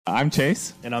I'm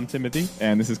Chase. And I'm Timothy.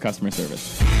 And this is Customer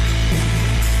Service.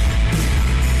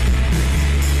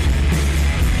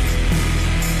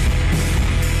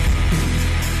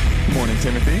 Good morning,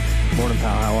 Timothy. Morning,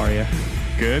 pal. How are you?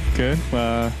 Good.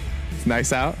 It's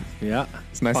nice out. Yeah.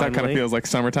 It's nice out. Kind of feels like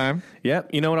summertime. Yep.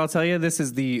 You know what I'll tell you? This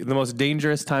is the most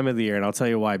dangerous time of the year, and I'll tell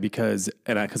you why. Because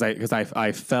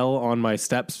I fell on my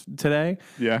steps today.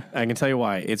 Yeah. I can tell you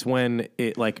why. It's when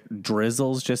it like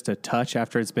drizzles just a touch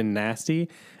after it's been nasty.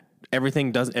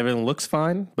 Everything looks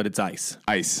fine, but it's ice.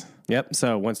 Ice. Yep.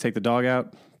 So once take the dog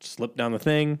out, slipped down the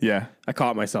thing. Yeah. I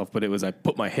caught myself, but I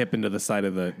put my hip into the side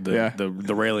of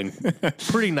the railing.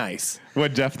 Pretty nice.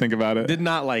 What'd Jeff think about it? Did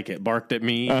not like it. Barked at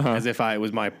me as if it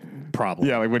was my problem.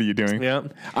 Yeah, like, what are you doing? Yeah.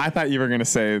 I thought you were going to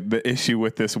say the issue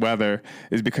with this weather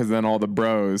is because then all the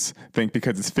bros think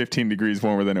because it's 15 degrees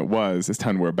warmer than it was, it's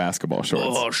time to wear basketball shorts.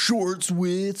 Oh, shorts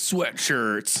with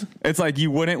sweatshirts. It's like you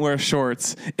wouldn't wear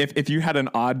shorts if you had an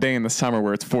odd day in the summer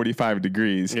where it's 45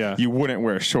 degrees. Yeah. You wouldn't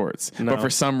wear shorts. No. But for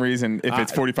some reason, if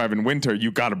it's 45 in winter,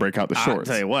 you got to break out the shorts.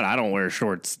 I'll tell you what, I don't wear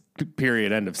shorts,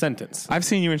 period, end of sentence. I've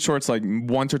seen you in shorts like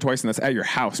once or twice, and that's at your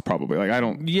house probably. Like, I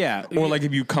don't. Yeah. Or like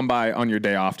if you come by on your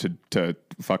day off to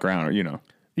fuck around, or, you know.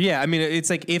 Yeah, I mean, it's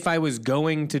like if I was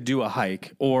going to do a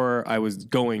hike or I was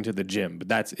going to the gym, but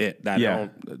that's it.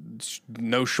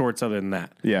 No shorts other than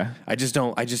that. Yeah. I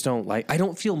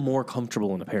don't feel more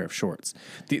comfortable in a pair of shorts.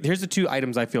 Here's the two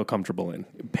items I feel comfortable in,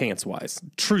 pants-wise,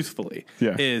 truthfully,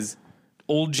 is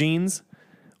old jeans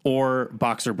or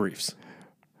boxer briefs.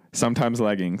 Sometimes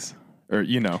leggings. Or,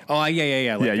 you know. Oh,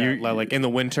 yeah. Like in the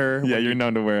winter. Yeah, you're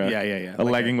known to wear a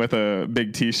legging with a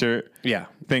big T-shirt. Yeah.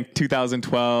 Think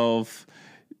 2012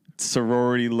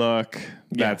 sorority look.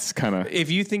 Yeah. That's kind of...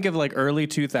 If you think of like early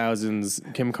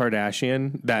 2000s Kim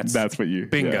Kardashian, that's what you...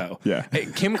 Bingo. Yeah.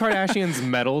 Kim Kardashian's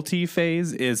metal tee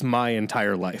phase is my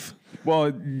entire life.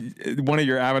 Well, one of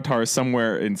your avatars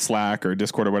somewhere in Slack or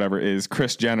Discord or whatever is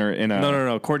Kris Jenner in a...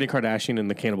 No. Kourtney Kardashian in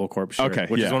the Cannibal Corpse shirt, okay,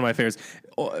 which is one of my favorites.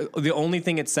 The only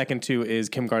thing it's second to is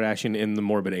Kim Kardashian in the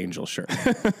Morbid Angel shirt.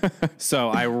 So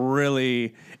I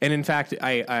really... And in fact,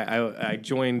 I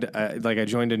joined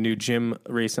a new gym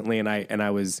recently, and I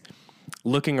was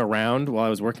looking around while I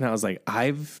was working out. I was like,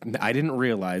 I didn't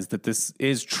realize that this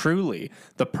is truly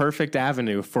the perfect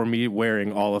avenue for me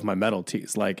wearing all of my metal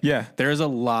tees. Like, there's a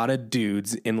lot of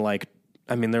dudes in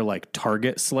they're like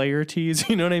Target Slayer tees.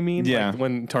 You know what I mean? Yeah. Like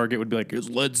when Target would be like, here's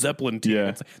Led Zeppelin tee. Yeah.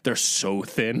 It's like, they're so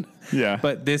thin. Yeah.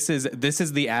 But this is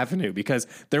the avenue, because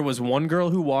there was one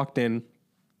girl who walked in,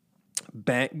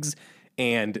 bags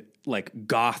and like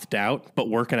gothed out, but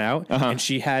working out. And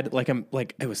she had like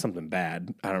it was something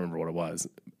bad. I don't remember what it was.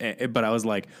 But I was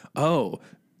like, oh,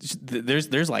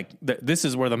 there's like, this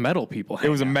is where the metal people hang It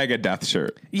was out. a Megadeth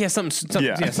shirt. Yeah,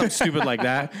 something stupid like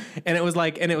that. And it was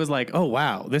like, oh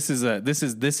wow, this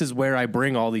is where I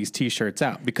bring all these t-shirts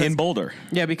out, because In Boulder.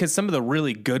 Yeah, because some of the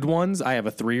really good ones, I have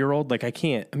a 3-year-old, like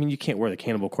you can't wear the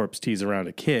Cannibal Corpse tees around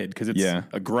a kid because it's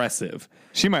aggressive.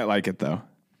 She might like it though.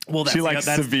 Well, she likes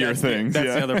severe things.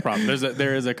 That's the other problem.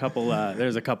 There's a couple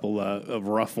of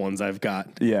rough ones I've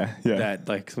got. Yeah. That,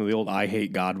 like some of the old I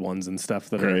Hate God ones and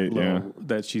stuff that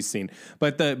that she's seen.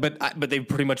 But they've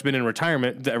pretty much been in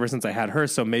retirement ever since I had her.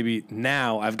 So maybe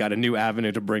now I've got a new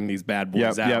avenue to bring these bad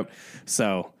boys out. Yep.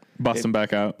 So bust them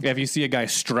back out. If you see a guy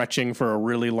stretching for a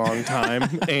really long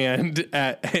time and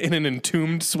in an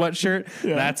Entombed sweatshirt,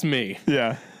 that's me.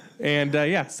 Yeah. And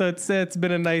so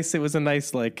it was a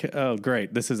nice like, oh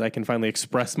great, I can finally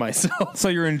express myself. So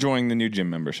you're enjoying the new gym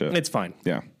membership? It's fine.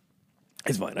 Yeah.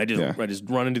 It's fine. I just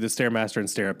run into the Stairmaster and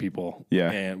stare at people.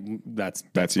 Yeah. And that's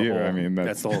you.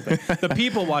 That's the whole thing. The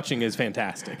people watching is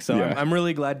fantastic. So I'm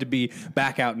really glad to be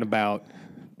back out and about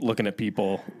looking at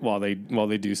people while they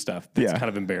do stuff. It's kind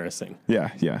of embarrassing.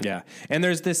 Yeah. And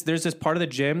there's this part of the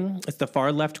gym. It's the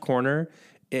far left corner.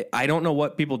 I don't know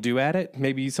what people do at it.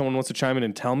 Maybe someone wants to chime in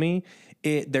and tell me.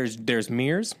 There's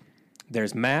mirrors,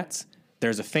 there's mats,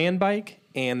 there's a fan bike,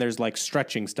 and there's like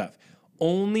stretching stuff.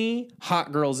 Only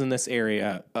hot girls in this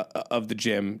area of the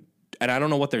gym, and I don't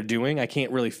know what they're doing. I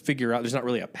can't really figure out. There's not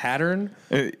really a pattern.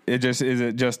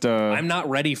 I'm not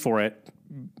ready for it.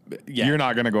 Yeah. You're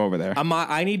not going to go over there.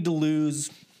 I need to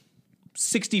lose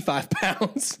 65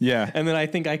 pounds. Yeah. And then I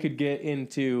think I could get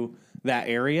into that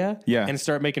area and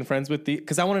start making friends with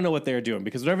because I want to know what they're doing,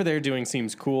 because whatever they're doing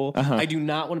seems cool. I do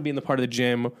not want to be in the part of the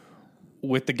gym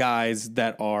with the guys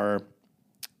that are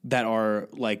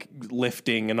like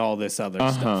lifting and all this other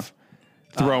stuff.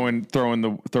 Throwing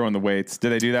the weights. Do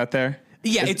they do that there?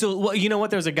 Yeah, you know what?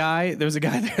 There was a guy there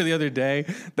the other day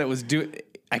that was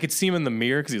I could see him in the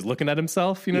mirror because he's looking at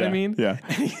himself. You know what I mean? Yeah.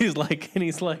 And he's like,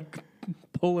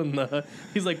 pulling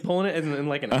it in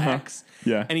like an axe.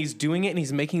 Yeah. And he's doing it and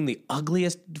he's making the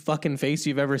ugliest fucking face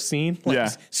you've ever seen. Like Yeah.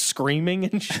 screaming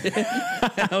and shit.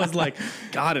 And I was like,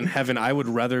 God in heaven, I would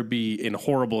rather be in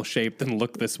horrible shape than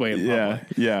look this way in public.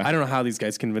 Yeah. I don't know how these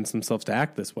guys convince themselves to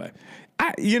act this way.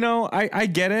 I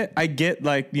get it. I get,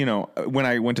 like, when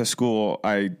I went to school,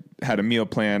 I had a meal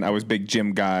plan. I was a big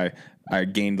gym guy. I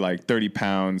gained like 30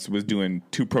 pounds, was doing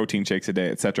 2 protein shakes a day,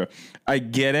 etc. I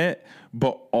get it,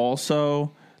 but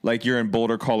also, like, you're in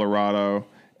Boulder, Colorado,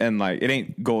 and like it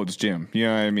ain't Gold's Gym. You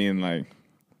know what I mean? Like,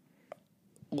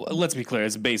 let's be clear,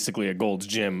 it's basically a Gold's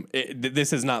Gym.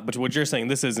 This is not, but what you're saying,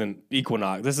 this isn't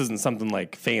Equinox. This isn't something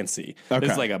like fancy. Okay.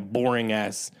 This is like a boring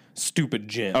ass, stupid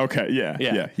gym. okay,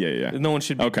 yeah. No one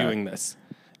should be Okay. doing this.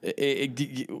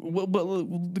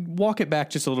 Walk it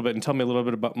back just a little bit and tell me a little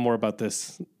bit more about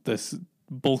this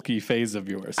bulky phase of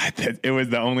yours. It was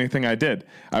the only thing I did.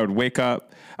 I would wake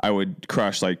up, I would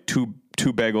crush like two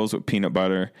bagels with peanut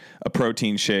butter, a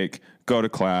protein shake, go to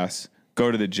class, go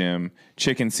to the gym,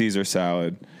 chicken Caesar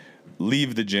salad,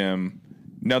 leave the gym,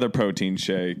 another protein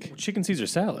shake. Chicken Caesar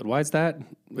salad. Why is that?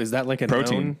 Is that like a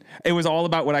Protein. known? It was all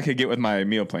about what I could get with my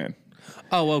meal plan.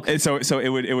 Oh, okay. And so it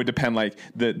would depend. Like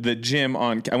the gym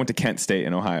I went to Kent State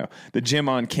in Ohio. The gym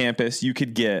on campus, you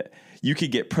could get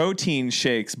protein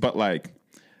shakes, but like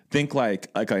think like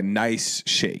a nice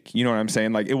shake. You know what I'm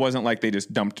saying? Like it wasn't like they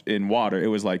just dumped in water. It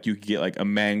was like you could get like a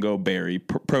mango berry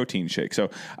protein shake. So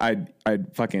I'd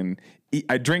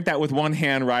drink that with one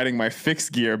hand, riding my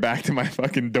fixed gear back to my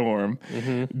fucking dorm.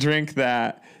 Mm-hmm. Drink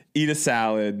that, eat a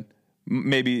salad.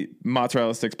 Maybe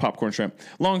mozzarella sticks, popcorn, shrimp.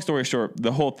 Long story short,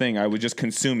 the whole thing I was just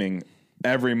consuming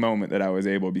every moment that I was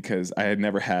able because I had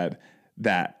never had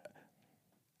that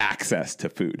access to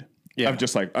food. Yeah. Of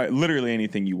just like literally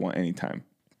anything you want anytime.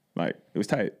 Like it was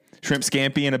tight. Shrimp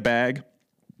scampi in a bag.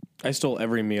 I stole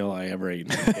every meal I ever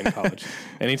ate in college.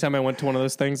 Anytime I went to one of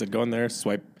those things, I'd go in there,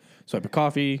 swipe a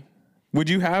coffee. Would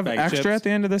you have Bag extra chips. at the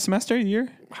end of the semester year?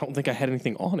 I don't think I had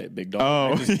anything on it, big dog.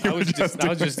 Oh, I was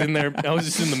just in there. I was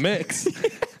just in the mix.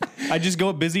 I just go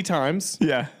at busy times.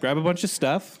 Yeah. Grab a bunch of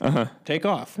stuff. Take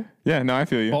off. Yeah, no, I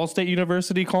feel you. Ball State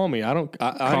University, call me. I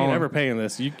ain't ever paying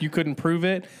this. You couldn't prove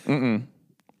it.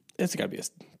 It's got to be a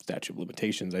statute of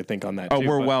limitations, I think, on that. Oh, too,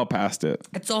 we're but well past it.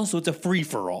 it's a free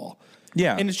for all.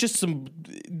 Yeah. And it's just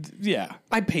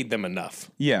I paid them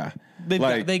enough. Yeah.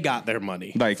 They got their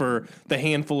money like for the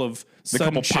handful of the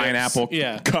couple chips. pineapple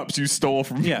cups you stole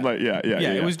from. Yeah.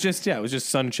 It was just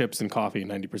sun chips and coffee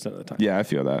 90% of the time. Yeah, I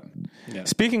feel that. Yeah.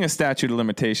 Speaking of statute of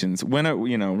limitations, when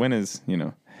is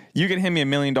you could hand me $1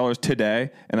 million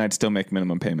today, and I'd still make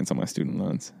minimum payments on my student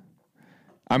loans.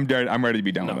 I'm ready to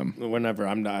be done with them. Whenever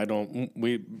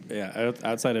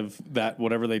outside of that,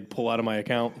 whatever they pull out of my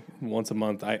account once a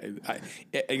month, I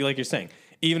like you're saying,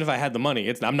 even if I had the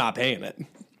money, I'm not paying it.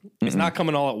 It's not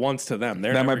coming all at once to them.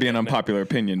 That might be an unpopular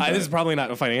opinion. This is probably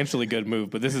not a financially good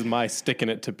move, but this is my sticking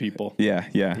it to people. Yeah.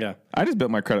 I just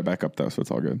built my credit back up though, so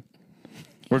it's all good.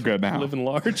 We're good now. Living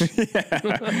large. I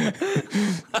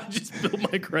just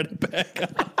built my credit back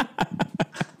up.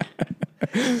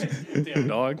 Damn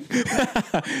dog.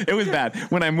 It was bad.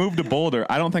 When I moved to Boulder,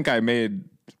 I don't think I made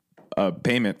a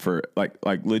payment for like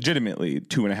legitimately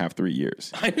 2.5, 3 years.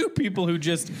 I knew people who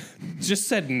just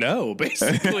said no,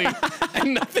 basically,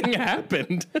 and nothing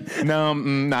happened. No,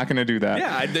 I'm not going to do that.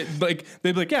 Yeah, they'd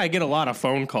be like, yeah, I get a lot of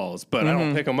phone calls, but I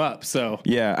don't pick them up. So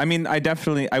yeah, I mean,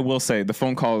 I will say the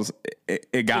phone calls,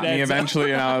 it got me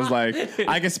eventually, and I was like,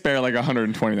 I could spare like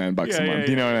 $129 a month.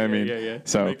 You know what I mean? Yeah.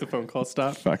 So make the phone call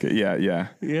stop. Fuck it.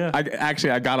 Yeah.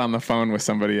 I got on the phone with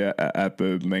somebody at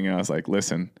the thing, and I was like,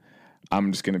 listen,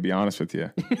 I'm just going to be honest with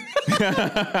you.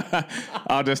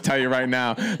 I'll just tell you right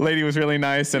now. Lady was really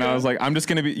nice, and I was like, I'm just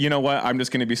going to be, you know what? I'm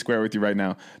just going to be square with you right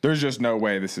now. There's just no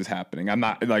way this is happening. I'm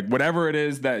not, like, whatever it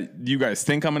is that you guys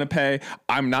think I'm going to pay,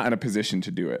 I'm not in a position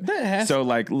to do it. So,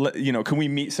 like, can we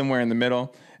meet somewhere in the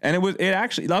middle? And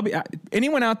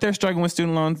anyone out there struggling with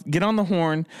student loans, get on the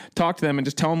horn, talk to them, and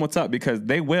just tell them what's up, because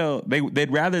they'd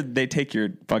rather they take your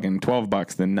fucking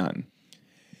 $12 than none.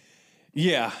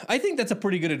 Yeah, I think that's a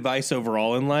pretty good advice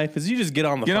overall in life. Is you just get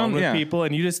on the phone with people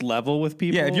and you just level with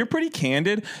people. Yeah, if you're pretty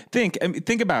candid, think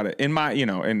about it. In my,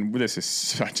 and this is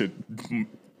such a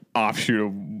offshoot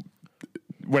of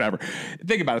whatever.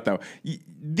 Think about it though.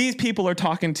 These people are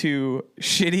talking to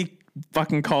shitty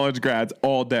fucking college grads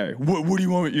all day. What do you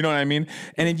want? You know what I mean?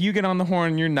 And if you get on the horn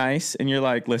and you're nice and you're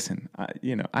like, listen,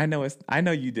 I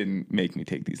know you didn't make me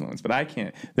take these loans, but I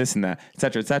can't. This and that, et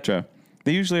cetera, et cetera.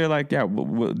 They usually are like, yeah,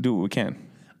 we'll do what we can.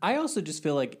 I also just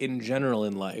feel like in general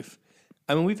in life,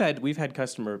 I mean, we've had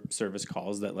customer service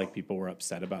calls that like people were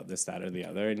upset about this, that, or the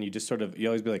other, and you just sort of you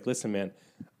always be like, listen, man,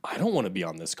 I don't want to be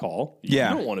on this call.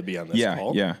 Yeah. You don't want to be on this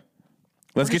call. Yeah.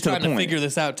 Let's get to the Trying to point. figure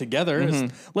this out together.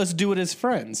 Let's do it as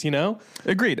friends, you know?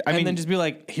 Agreed. I mean, then just be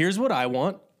like, here's what I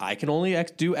want. I can only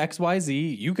do X, Y,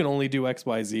 Z. You can only do X,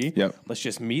 Y, Z. Yep. Let's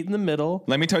just meet in the middle.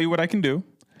 let me tell you what I can do.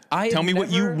 Tell me what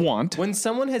you want. When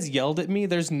someone has yelled at me,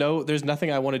 there's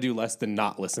nothing I want to do less than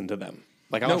not listen to them.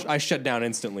 Like I shut down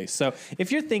instantly. So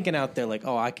if you're thinking out there like,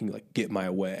 oh, I can like get my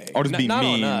way, I'll just be not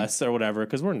mean. on us or whatever,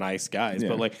 because we're nice guys. Yeah.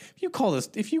 But like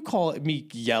if you call me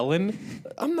yelling,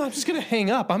 I'm not just gonna hang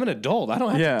up. I'm an adult. I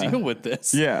don't have to deal with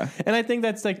this. Yeah. And I think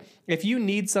that's like if you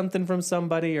need something from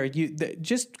somebody or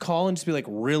just call and just be like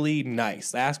really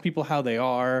nice. Ask people how they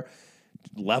are.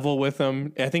 Level with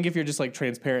them. I think if you're just like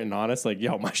transparent and honest, like,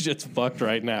 yo, my shit's fucked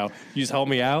right now. You just help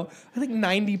me out. I think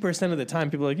 90% of the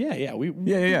time people are like, we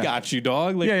got you,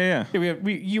 dog. Like,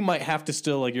 you might have to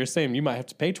still, like you're saying, you might have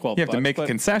to pay $12. You have to make a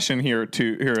concession here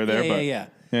or there.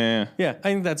 Yeah. I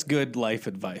think that's good life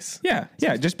advice. Yeah.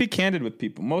 Just be candid with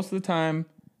people. Most of the time,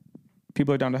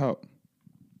 people are down to help.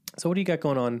 So what do you got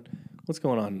going on? What's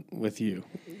going on with you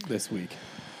this week?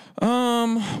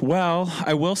 Well,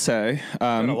 I will say,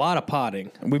 a lot of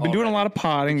potting. We've been doing a lot of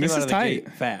potting. This is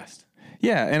tight. Fast.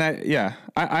 Yeah. And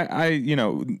I, you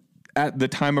know, at the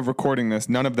time of recording this,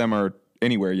 none of them are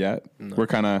anywhere yet. No. We're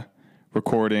kind of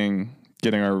recording,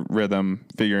 getting our rhythm,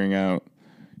 figuring out,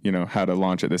 you know, how to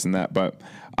launch it, this and that. But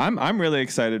I'm really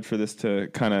excited for this to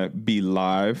kind of be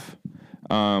live.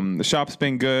 The shop's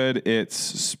been good.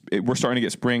 We're starting to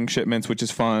get spring shipments, which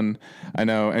is fun. I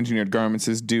know Engineered Garments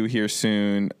is due here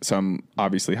soon, so I'm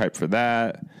obviously hyped for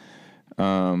that.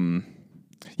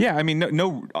 Yeah, I mean,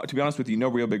 no. To be honest with you, no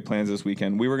real big plans this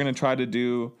weekend. We were gonna try to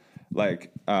do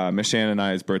like Miss Shannon and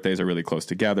I's birthdays are really close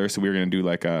together, so we were gonna do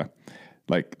like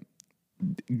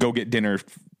go get dinner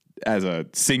as a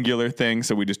singular thing.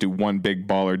 So we just do one big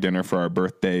baller dinner for our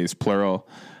birthdays, plural.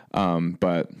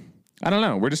 But I don't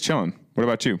know. We're just chilling. What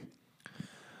about you?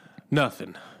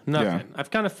 Nothing. Yeah.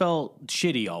 I've kind of felt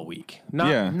shitty all week.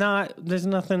 There's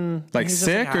nothing. Like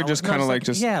sick or just kind of like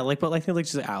just. Yeah, but I think like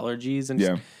just allergies and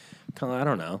just kind of, I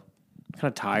don't know, kind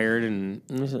of tired and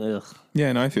ugh.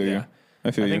 Yeah, no, I feel you.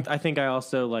 I think I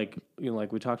also like, you know,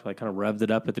 like we talked about, I kind of revved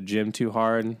it up at the gym too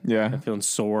hard. Yeah. I'm feeling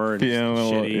sore and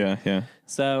shitty. Yeah.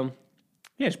 So,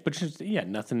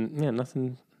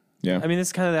 nothing. Yeah. I mean,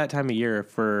 it's kind of that time of year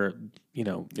for, you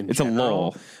know, it's general, a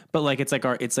lull. But like, it's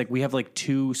like we have like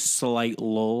two slight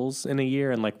lulls in a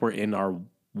year and like we're in our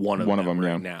one of them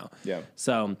right now. Yeah.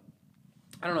 So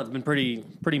I don't know. It's been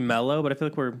pretty mellow, but I feel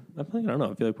like I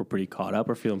feel like we're pretty caught up.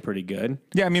 We're feeling pretty good.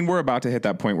 Yeah. I mean, we're about to hit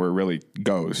that point where it really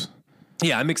goes.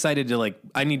 Yeah. I'm excited to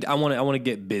I want to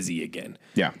get busy again.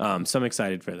 Yeah. So I'm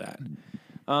excited for that.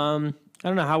 I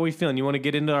don't know. How are we feeling? You want to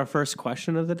get into our first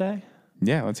question of the day?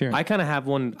 Yeah, let's hear it. I kind of have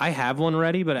one. I have one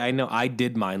ready, but I know I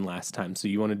did mine last time. So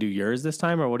you want to do yours this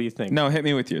time, or what do you think? No, hit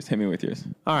me with yours.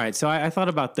 All right. So I thought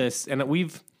about this, and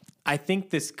I think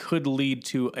this could lead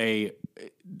to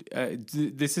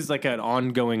this is like an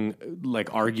ongoing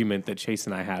like argument that Chase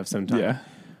and I have sometimes. Yeah.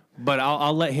 But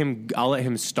I'll let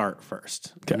him start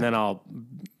first, and then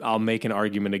I'll make an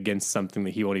argument against something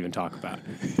that he won't even talk about.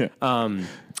 Yeah.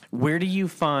 Where do you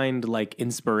find like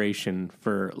inspiration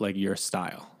for like your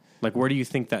style? Like, where do you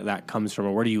think that comes from,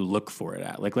 or where do you look for it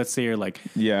at? Like, let's say you're like,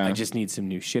 I just need some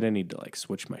new shit. I need to like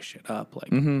switch my shit up. Like,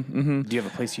 do you have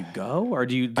a place you go, or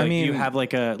do you? Like, do you have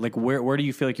like where do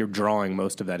you feel like you're drawing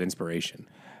most of that inspiration?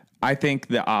 I think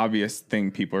the obvious thing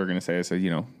people are going to say is,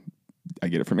 you know, I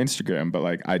get it from Instagram, but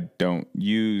like I don't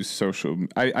use social.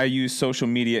 I use social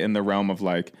media in the realm of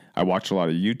like I watch a lot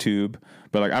of YouTube,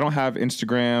 but like I don't have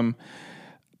Instagram.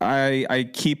 I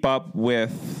keep up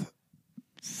with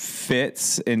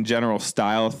fits in general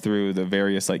style through the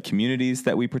various like communities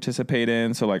that we participate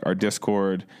in. So like our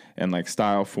Discord and like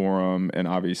Style Forum, and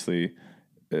obviously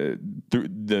through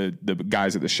the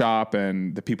guys at the shop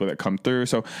and the people that come through.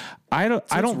 So I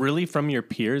don't really from your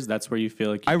peers. That's where you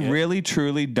feel like I really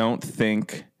truly don't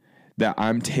think that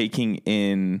I'm taking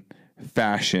in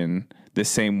fashion the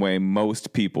same way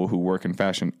most people who work in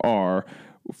fashion are,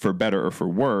 for better or for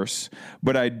worse.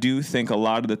 But I do think a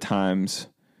lot of the times,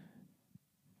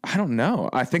 I don't know.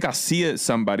 I think I'll see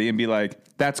somebody and be like,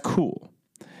 that's cool.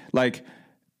 Like,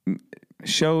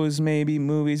 shows, maybe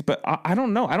movies, but I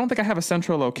don't know. I don't think I have a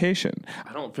central location.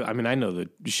 I mean, I know the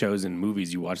shows and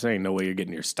movies you watch. There ain't no way you're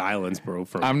getting your style inspo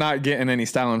from. I'm not getting any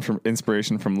style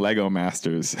inspiration from Lego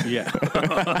Masters. Yeah.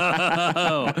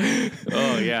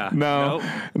 Oh, yeah. No.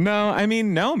 I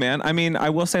mean, no, man. I mean, I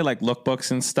will say like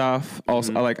lookbooks and stuff.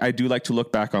 Also, I do like to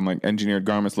look back on like Engineered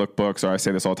Garments lookbooks, or I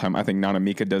say this all the time. I think Nana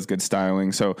Mika does good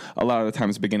styling. So a lot of the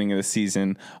times, beginning of the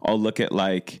season, I'll look at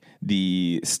like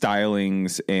the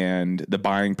stylings and the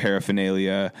buying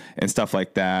paraphernalia and stuff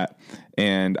like that.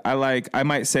 And I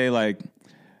might say like,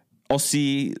 I'll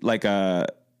see like the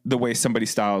way somebody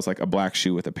styles like a black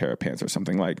shoe with a pair of pants or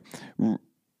something. Like,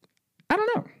 I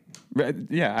don't know.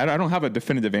 Yeah, I don't have a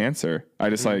definitive answer. I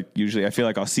just like, usually I feel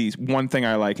like I'll see one thing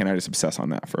I like and I just obsess on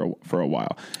that for a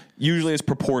while. Usually it's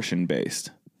proportion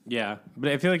based. Yeah,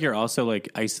 but I feel like you're also like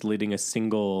isolating a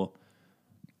single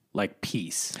like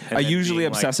piece. I usually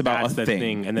obsess about that's a the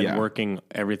thing. and then working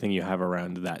everything you have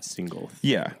around that single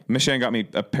thing. Yeah, Michelle got me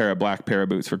a pair of black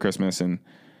boots for Christmas, and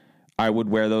I would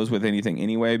wear those with anything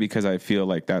anyway because I feel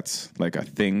like that's like a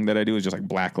thing that I do is just like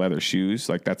black leather shoes.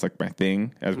 Like that's like my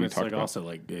thing. As we talked about. Also,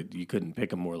 like you couldn't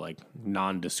pick a more like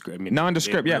nondescript. I mean,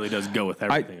 nondescript, it really does go with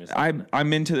everything.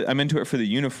 I'm into it for the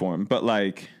uniform, but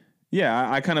like, yeah,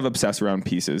 I kind of obsess around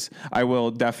pieces. I will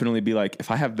definitely be like,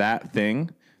 if I have that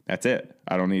thing, that's it.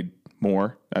 I don't need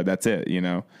more. That's it. You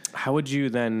know. How would you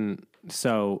then?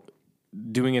 So,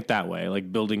 doing it that way,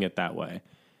 like building it that way.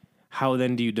 How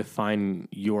then do you define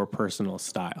your personal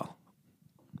style?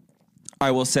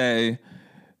 I will say,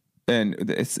 and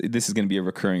this is going to be a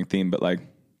recurring theme, but like,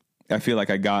 I feel like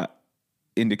I got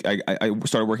into, I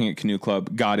started working at Canoe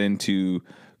Club, got into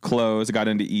clothes, got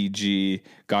into EG,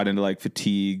 got into like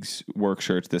fatigues, work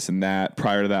shirts, this and that.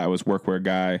 Prior to that, I was workwear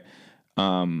guy.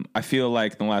 I feel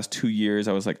like in the last 2 years,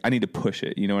 I was like, I need to push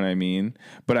it. You know what I mean?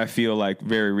 But I feel like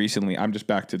very recently, I'm just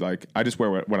back to like, I just wear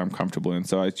what I'm comfortable in.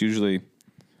 So it's usually,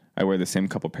 I wear the same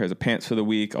couple pairs of pants for the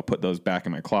week. I'll put those back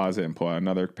in my closet and pull out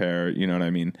another pair. You know what I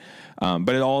mean? But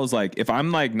it all is like, if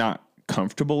I'm like not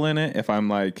comfortable in it,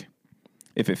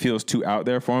 if it feels too out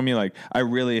there for me, like I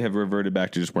really have reverted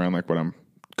back to just wearing like what I'm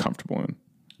comfortable in.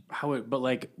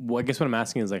 I guess what I'm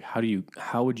asking is like,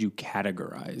 how would you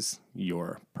categorize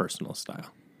your personal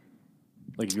style?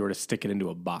 Like if you were to stick it into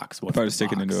a box, if I were to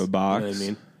stick it into a box, you know what I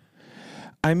mean?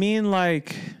 I mean,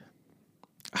 like,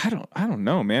 I don't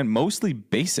know, man. Mostly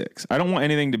basics. I don't want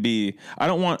anything to be,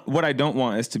 what I don't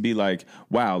want is to be like,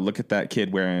 wow, look at that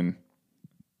kid wearing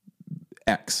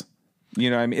X. You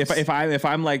know what I mean? If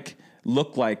I'm like,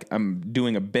 look like I'm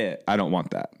doing a bit, I don't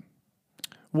want that.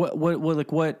 What,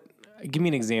 give me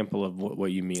an example of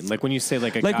what you mean. Like when you say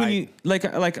like a like guy, when you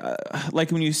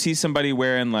like when you see somebody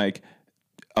wearing like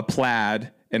a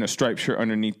plaid and a striped shirt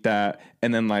underneath that,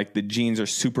 and then like the jeans are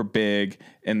super big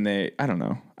and I don't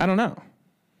know.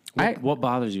 What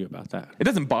bothers you about that? It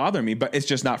doesn't bother me, but it's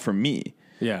just not for me.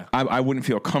 Yeah. I wouldn't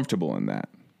feel comfortable in that.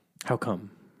 How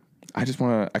come? I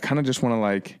kind of just want to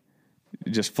like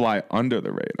just fly under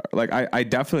the radar. Like I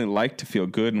definitely like to feel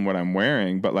good in what I'm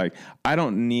wearing, but like I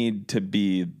don't need to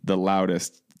be the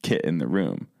loudest kid in the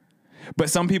room. But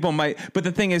some people might. But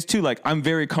the thing is too, like I'm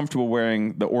very comfortable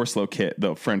wearing the Orslo kit,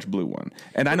 the French blue one.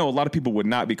 And I know a lot of people would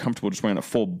not be comfortable just wearing a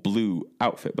full blue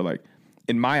outfit, but like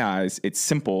in my eyes, it's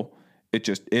simple. It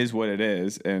just is what it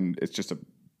is, and it's just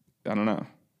I don't know.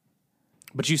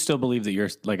 But you still believe that you're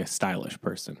like a stylish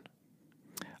person.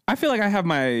 I feel like I have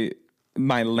my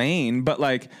lane, but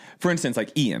like for instance,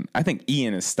 like Ian, I think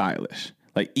Ian is stylish.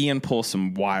 Like Ian pulls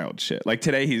some wild shit. Like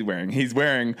today he's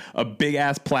wearing a big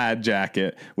ass plaid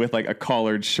jacket with like a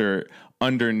collared shirt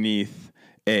underneath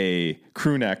a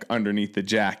crew neck underneath the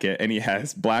jacket, and he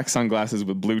has black sunglasses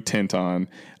with blue tint on,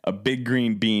 a big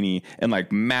green beanie, and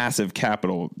like massive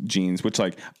Capital jeans, which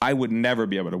like I would never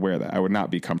be able to wear that. I would not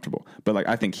be comfortable. But like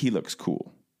I think he looks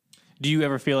cool. Do you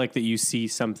ever feel like that you see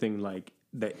something like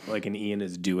that like an Ian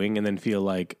is doing and then feel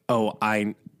like, oh,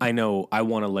 I know I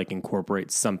want to like incorporate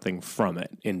something from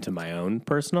it into my own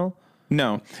personal?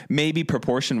 No, maybe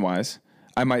proportion wise.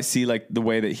 I might see like the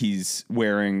way that he's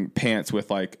wearing pants with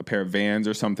like a pair of Vans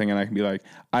or something, and I can be like,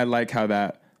 I like how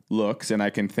that looks, and I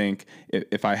can think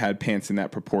if I had pants in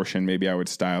that proportion, maybe I would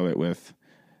style it with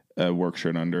a work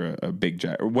shirt under a big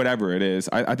jacket or whatever it is.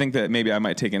 I think that maybe I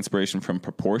might take inspiration from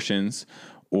proportions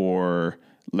or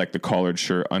like the collared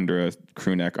shirt under a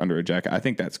crew neck under a jacket. I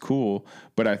think that's cool,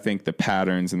 but I think the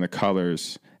patterns and the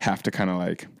colors have to kind of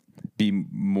like be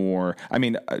more. I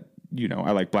mean,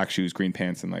 I like black shoes, green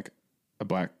pants, and like a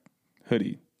black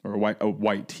hoodie or a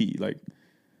white tee. Like,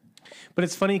 but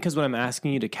it's funny because when I'm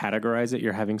asking you to categorize it,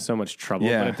 you're having so much trouble.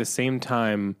 Yeah. But at the same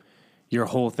time, your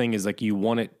whole thing is like you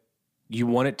want it you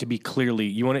want it to be clearly,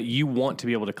 you want to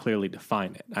be able to clearly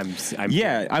define it.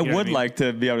 I would like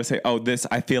to be able to say, oh, this,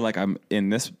 I feel like I'm in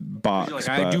this box. Like,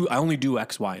 I only do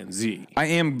X, Y, and Z. I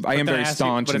am very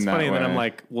staunch but in it's that funny way. that I'm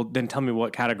like, well, then tell me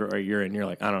what category you're in. You're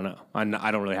like, I don't know.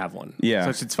 I don't really have one. Yeah.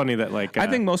 So it's funny that like, I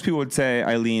think most people would say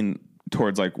I lean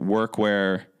towards like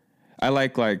workwear. I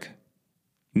like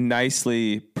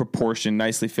nicely proportioned,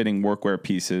 nicely fitting workwear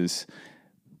pieces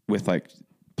with like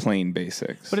plain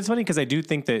basics. But it's funny because I do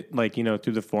think that, like, you know,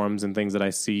 through the forums and things that I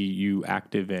see you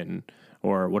active in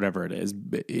or whatever it is,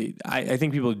 I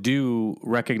think people do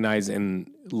recognize and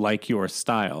like your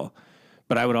style.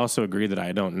 But I would also agree that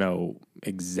I don't know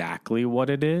exactly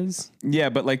what it is. Yeah,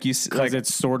 but like you, because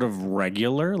it's sort of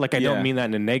regular. Like, I don't mean that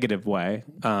in a negative way.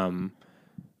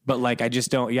 But like, I just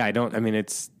don't. Yeah, I don't. I mean,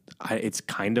 it's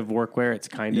kind of workwear. It's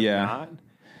kind of not.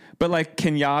 But like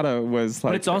Kenyatta was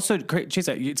like, but it's also, Chase,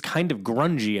 it's kind of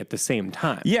grungy at the same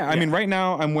time. Yeah, I mean, right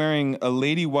now I'm wearing a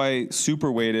Lady White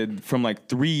super weighted from like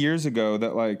 3 years ago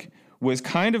that like was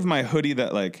kind of my hoodie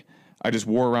that like I just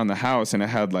wore around the house, and it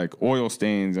had like oil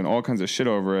stains and all kinds of shit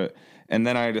over it. And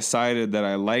then I decided that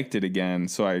I liked it again,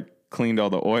 so I cleaned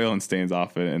all the oil and stains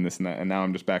off it and this and that, and now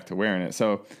I'm just back to wearing it.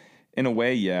 So in a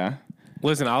way, yeah.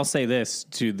 Listen, I'll say this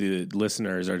to the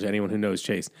listeners or to anyone who knows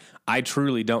Chase. I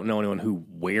truly don't know anyone who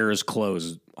wears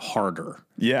clothes harder.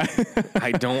 Yeah.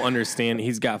 I don't understand.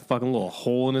 He's got a fucking little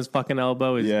hole in his fucking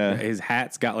elbow. His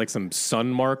hat's got like some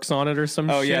sun marks on it or some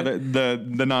shit. Oh, yeah, the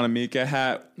Nanamika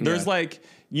hat. There's like,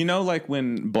 you know, like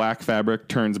when black fabric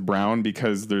turns brown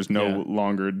because there's no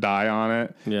longer dye on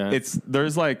it. Yeah.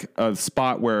 There's like a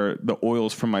spot where the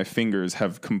oils from my fingers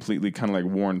have completely kind of like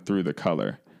worn through the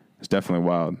color. It's definitely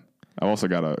wild. I've also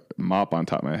got a mop on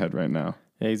top of my head right now.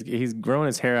 Yeah, he's growing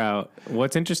his hair out.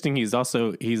 What's interesting, he's got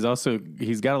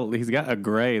a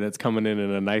gray that's coming in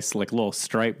a nice like little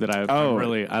stripe that I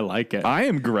like it. I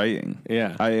am graying.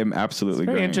 Yeah, I am absolutely. It's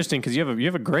very graying. interesting because you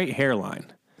have a great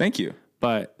hairline. Thank you.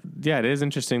 But yeah, it is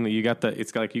interesting that you got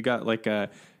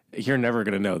you're never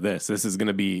going to know this. This is going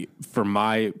to be for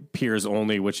my peers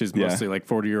only, which is mostly like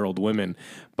 40-year-old women.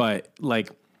 But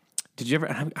like, did you ever,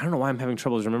 I don't know why I'm having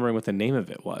trouble remembering what the name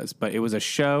of it was, but it was a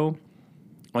show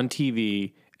on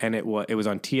TV, and it was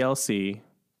on TLC,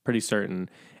 pretty certain,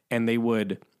 and they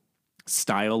would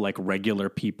style like regular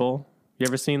people. You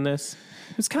ever seen this?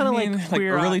 It was kind of like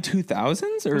Queer early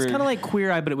 2000s, or it was kind of like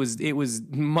Queer Eye, but it was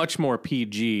much more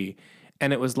PG,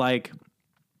 and it was like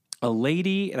a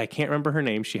lady, and I can't remember her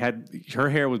name. Her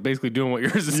hair was basically doing what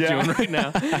yours is doing right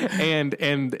now, and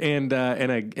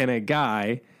a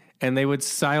guy. And they would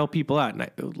style people out, and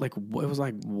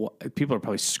people are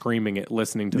probably screaming it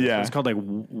listening to this. It's called like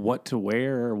What to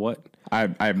Wear or what? I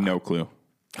have no clue.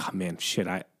 Oh man, shit!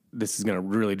 This is gonna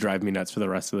really drive me nuts for the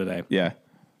rest of the day. Yeah,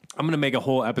 I'm gonna make a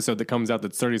whole episode that comes out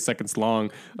that's 30 seconds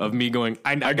long of me going,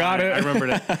 I got it. I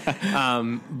remembered it.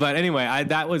 But anyway, I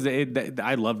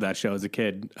loved that show as a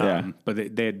kid. But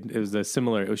it was a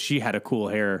similar. She had a cool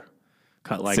hair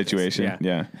cut like situation.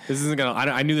 This. This isn't gonna.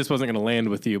 I knew this wasn't gonna land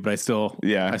with you, but I still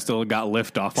got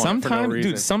lift off on it for no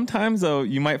reason. Dude, sometimes though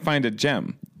you might find a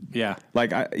gem. Yeah,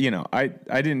 like I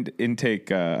didn't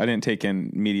take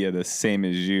in media the same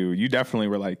as you. You definitely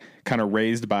were like kind of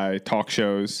raised by talk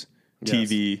shows,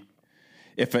 TV.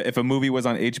 If a movie was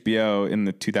on HBO in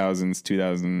the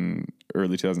 2000s,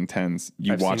 early 2010s,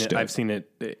 you watched it. I've seen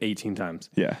it 18 times.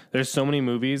 Yeah. There's so many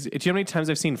movies. Do you know how many times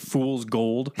I've seen Fool's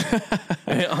Gold?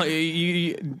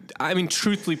 I mean,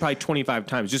 truthfully, probably 25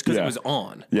 times just because it was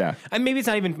on. Yeah. And maybe it's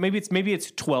not even, maybe it's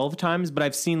 12 times, but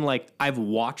I've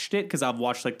watched it because I've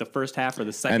watched like the first half or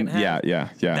the second half. Yeah.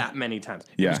 That many times.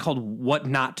 Yeah. It was called What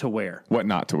Not to Wear. What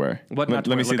Not to Wear. What Not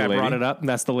to Wear. Let me see the lady. I brought it up, and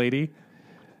that's the lady.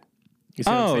 You see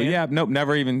what I'm saying? Yeah. Nope.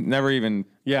 Never even.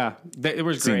 Yeah. It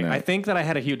was great. That. I think that I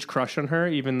had a huge crush on her,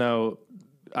 even though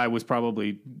I was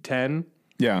probably 10.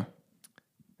 Yeah.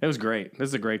 It was great. This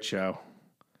is a great show.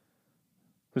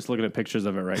 I'm just looking at pictures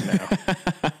of it right now.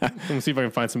 Let me see if I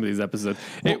can find some of these episodes.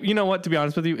 You know what? To be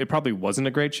honest with you, it probably wasn't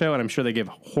a great show, and I'm sure they give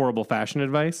horrible fashion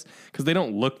advice because they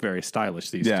don't look very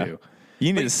stylish, these two.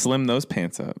 You need to slim those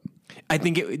pants up. I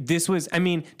think this was, I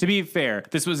mean, to be fair,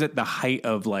 this was at the height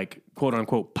of like, quote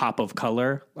unquote, pop of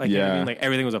color. Like, you know what I mean? Like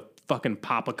everything was a fucking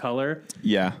pop of color.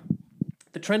 Yeah.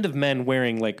 The trend of men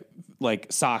wearing like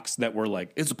socks that were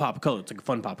like, it's a pop of color. It's like a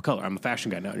fun pop of color. I'm a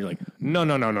fashion guy now. And you're like, no.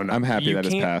 I'm happy that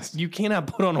it's passed. You cannot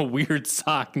put on a weird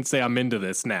sock and say I'm into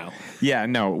this now. Yeah,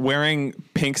 no. Wearing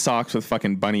pink socks with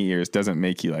fucking bunny ears doesn't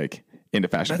make you like into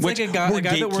fashion. That's which like a guy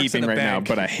that works at a right bank.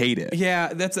 now, but I hate it.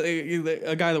 Yeah, that's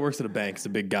a guy that works at a bank is a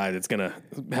big guy that's gonna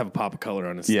have a pop of color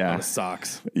on his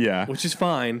socks. Yeah, which is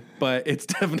fine, but it's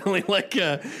definitely like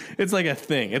it's like a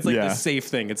thing. It's like the safe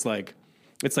thing. It's like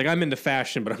it's like I'm into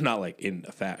fashion, but I'm not like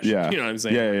into fashion. Yeah. You know what I'm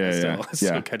saying? Yeah, yeah, I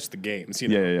still yeah. catch the games. You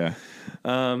know? Yeah.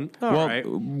 All Well, right.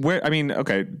 where, I mean,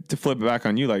 okay, to flip it back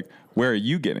on you, like, where are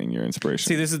you getting your inspiration?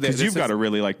 See, this is because you've got to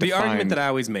really like the define. argument that I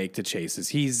always make to Chase is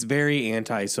he's very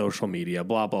anti-social media,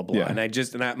 blah blah blah, Yeah.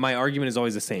 and my argument is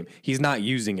always the same. He's not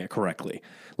using it correctly.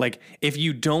 Like if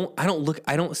you don't, I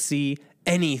don't see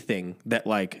anything that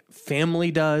like family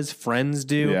does, friends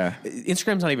do. Yeah.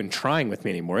 Instagram's not even trying with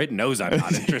me anymore. It knows I'm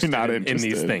not interested, in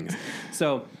these things.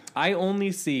 So I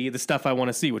only see the stuff I want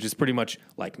to see, which is pretty much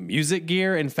like music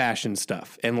gear and fashion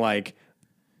stuff, and like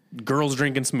girls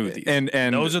drinking smoothies.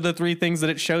 And those are the three things that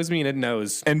it shows me, and it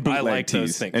knows. and bootleg I like tees.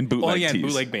 those things. And bootleg tees. and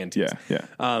bootleg band tees.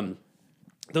 Yeah.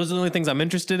 Those are the only things I'm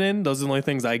interested in. Those are the only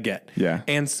things I get. Yeah.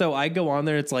 And so I go on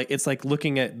there. It's like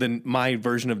looking at my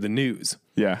version of the news.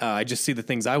 Yeah. I just see the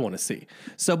things I want to see.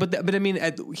 So, but I mean,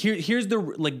 here's the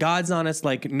like God's honest,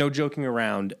 like no joking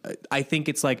around. I think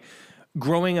it's like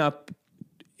growing up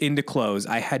into clothes.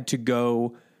 I had to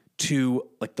go to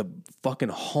like the fucking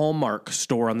Hallmark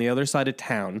store on the other side of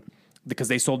town because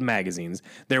they sold magazines.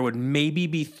 There would maybe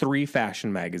be 3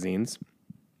 fashion magazines.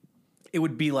 It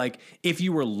would be like, if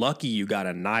you were lucky, you got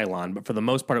a Nylon, but for the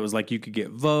most part, it was like you could get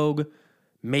Vogue,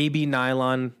 maybe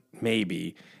Nylon,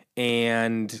 maybe.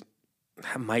 And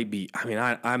that might be, I mean,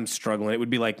 I'm struggling. It would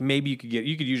be like, maybe you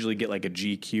could usually get like a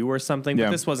GQ or something,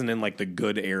 but this wasn't in like the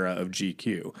good era of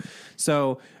GQ.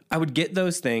 So I would get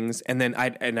those things, and then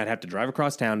I'd have to drive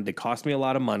across town. They cost me a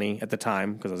lot of money at the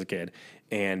time because I was a kid.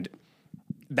 And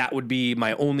that would be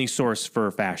my only source for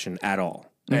fashion at all.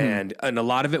 And a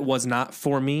lot of it was not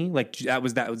for me. Like that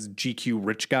was GQ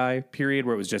rich guy period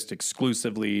where it was just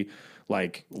exclusively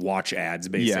like watch ads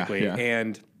basically. Yeah.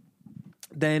 And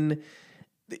then,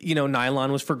 you know,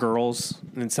 nylon was for girls,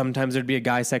 and sometimes there'd be a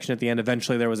guy section at the end.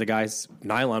 Eventually there was a guy's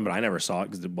nylon, but I never saw it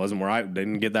because it wasn't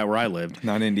didn't get that where I lived.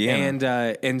 Not in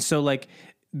Indiana. And so like,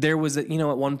 there was, at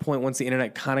one point, once the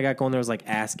internet kind of got going, there was like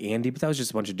Ask Andy, but that was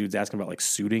just a bunch of dudes asking about like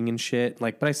suiting and shit.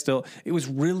 Like, but it was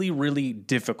really, really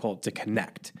difficult to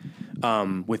connect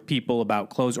with people about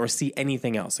clothes or see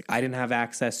anything else. Like, I didn't have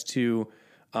access to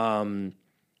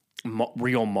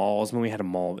real malls. When we had a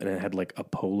mall and it had like a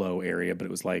Polo area, but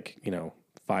it was like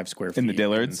 5 square feet in the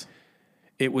Dillards.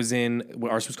 It was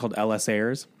ours was called LS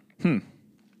Airs.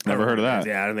 Never heard of that.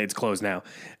 Yeah, I don't think it's closed now.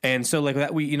 And so like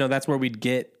that, that's where we'd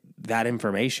get that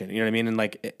information, you know what I mean? And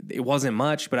like, it wasn't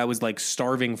much, but I was like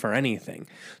starving for anything.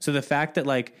 So the fact that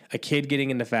like a kid getting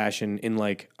into fashion in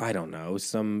like, I don't know,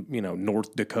 some,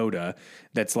 North Dakota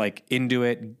that's like into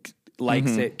it,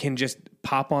 likes it, can just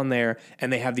pop on there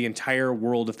and they have the entire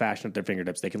world of fashion at their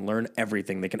fingertips. They can learn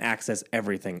everything. They can access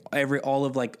everything. All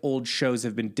of like old shows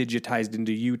have been digitized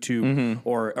into YouTube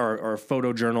or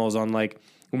photo journals on like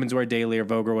Women's Wear Daily or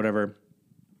Vogue or whatever.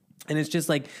 And it's just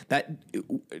like that.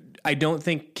 I don't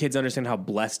think kids understand how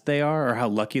blessed they are or how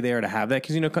lucky they are to have that.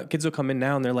 Because, kids will come in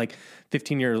now and they're like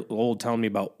 15 years old telling me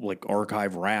about like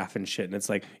Archive RAF and shit. And it's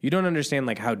like, you don't understand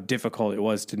like how difficult it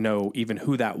was to know even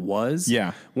who that was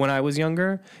when I was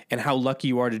younger and how lucky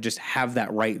you are to just have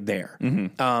that right there.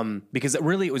 Because it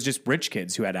was just rich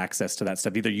kids who had access to that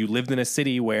stuff. Either you lived in a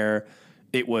city where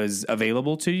it was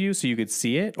available to you so you could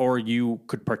see it, or you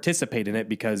could participate in it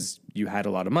because you had a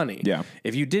lot of money. Yeah.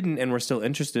 If you didn't and were still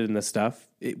interested in this stuff,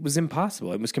 it was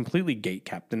impossible. It was completely gate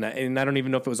kept. And I don't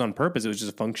even know if it was on purpose. It was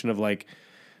just a function of like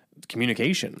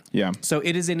communication. Yeah. So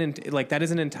it isn't like that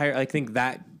is an entire, I think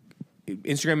that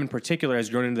Instagram in particular has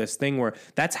grown into this thing where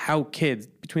that's how kids,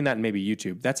 between that and maybe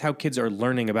YouTube, that's how kids are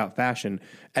learning about fashion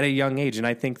at a young age. And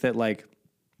I think that like,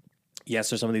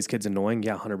 yes, are some of these kids annoying?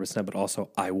 Yeah, 100%. But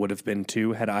also, I would have been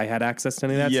too had I had access to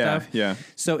any of that stuff. Yeah.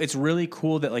 So it's really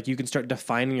cool that like you can start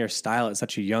defining your style at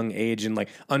such a young age and like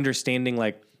understanding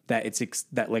like that it's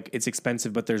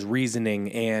expensive, but there's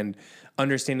reasoning and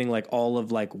understanding like all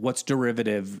of like what's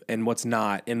derivative and what's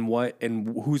not and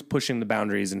who's pushing the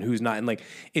boundaries and who's not. And like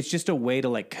it's just a way to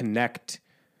like connect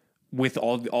with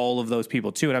all of those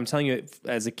people too. And I'm telling you,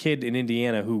 as a kid in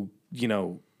Indiana who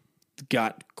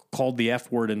got called the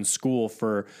F word in school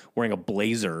for wearing a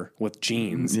blazer with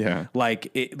jeans. Yeah.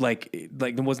 It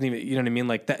wasn't even, you know what I mean?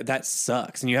 Like that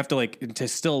sucks. And you have to like, to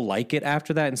still like it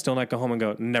after that and still not go home and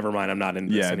go, never mind, I'm not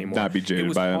into this anymore. Not be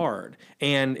jaded by it. It was hard.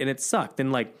 And it sucked.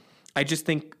 And like, I just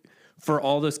think for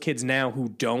all those kids now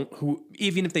who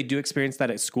even if they do experience that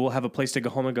at school, have a place to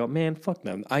go home and go, man, fuck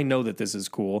them. I know that this is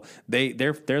cool. They're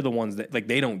the ones that like,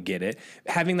 they don't get it.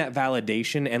 Having that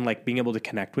validation and like being able to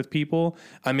connect with people.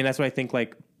 I mean, that's what I think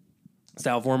like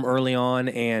style form early on,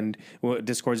 and what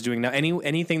Discord's doing now.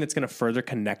 Anything that's going to further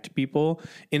connect people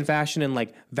in fashion and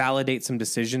like validate some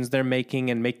decisions they're making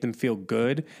and make them feel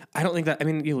good. I don't think that. I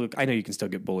mean, you look. I know you can still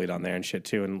get bullied on there and shit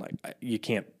too, and like you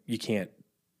can't.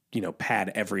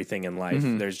 Pad everything in life.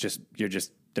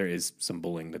 There is some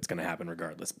bullying that's going to happen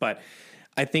regardless. But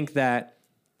I think that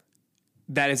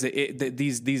is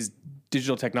these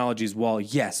digital technologies. While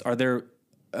yes, are there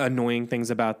annoying things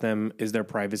about them? Is there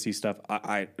privacy stuff?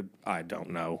 I don't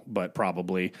know, but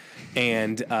probably.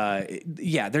 And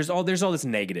there's all this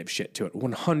negative shit to it.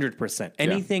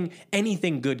 100%.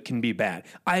 Anything good can be bad.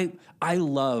 I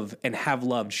love and have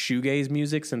loved shoegaze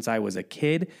music since I was a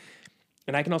kid.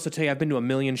 And I can also tell you, I've been to a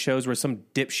million shows where some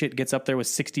dipshit gets up there with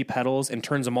 60 pedals and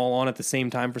turns them all on at the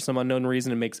same time for some unknown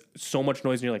reason and makes so much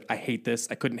noise. And you're like, I hate this.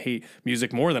 I couldn't hate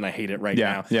music more than I hate it right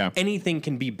now. Yeah. Anything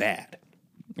can be bad.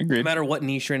 Agreed. No matter what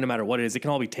niche you're in, no matter what it is, it can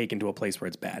all be taken to a place where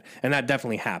it's bad. And that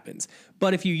definitely happens.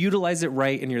 But if you utilize it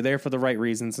right and you're there for the right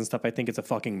reasons and stuff, I think it's a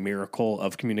fucking miracle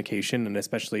of communication and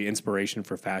especially inspiration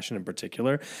for fashion in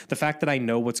particular. The fact that I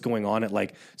know what's going on at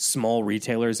like small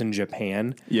retailers in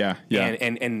Japan.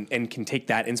 And can take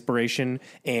that inspiration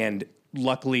and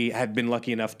luckily have been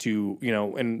lucky enough to,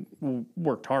 and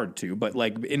worked hard to, but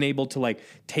like enabled to like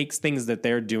takes things that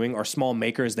they're doing are small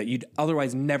makers that you'd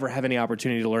otherwise never have any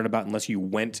opportunity to learn about unless you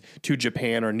went to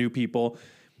Japan or knew people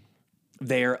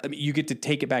there. I mean, you get to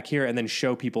take it back here and then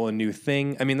show people a new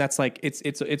thing. I mean, that's like, it's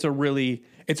a really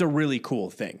cool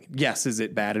thing. Yes. Is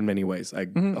it bad in many ways? I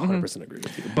 100% agree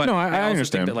with you, but no, I also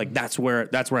understand think that like, that's where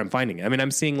I'm finding it. I mean,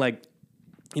 I'm seeing like,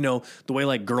 the way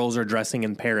like girls are dressing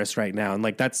in Paris right now. And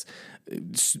like, that's,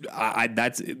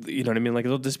 you know what I mean? Like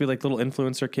it'll just be like little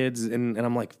influencer kids. And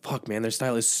I'm like, fuck man, their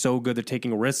style is so good. They're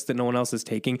taking risks that no one else is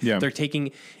taking. Yeah. They're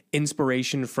taking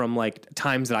inspiration from like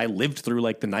times that I lived through,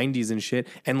 like the 90s and shit,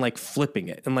 and like flipping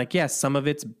it. And like, yes, some of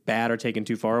it's bad or taken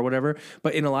too far or whatever.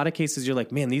 But in a lot of cases, you're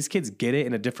like, man, these kids get it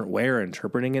in a different way or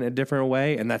interpreting it in a different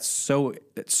way. And it's so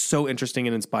interesting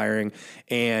and inspiring.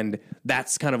 And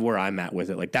that's kind of where I'm at with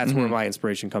it. Like that's where my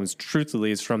inspiration comes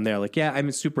truthfully is from there. Like, yeah,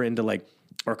 I'm super into like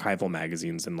archival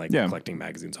magazines and like collecting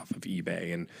magazines off of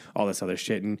eBay and all this other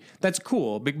shit. And that's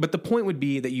cool. But the point would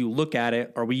be that you look at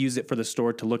it or we use it for the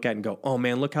store to look at and go, oh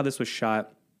man, look how this was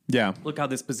shot. Yeah. Look how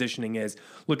this positioning is.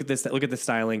 Look at this. Look at the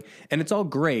styling. And it's all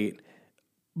great.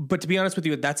 But to be honest with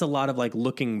you, that's a lot of like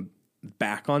looking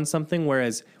back on something.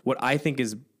 Whereas what I think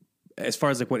is, as far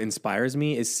as like what inspires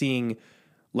me is seeing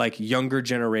like younger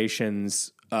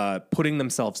generations putting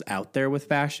themselves out there with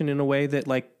fashion in a way that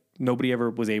like nobody ever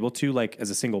was able to, like as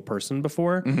a single person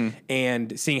before,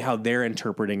 and seeing how they're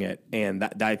interpreting it. And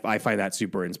that I find that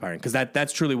super inspiring because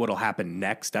that's truly what'll happen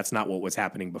next. That's not what was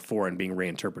happening before and being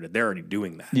reinterpreted. They're already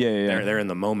doing that. Yeah. They're in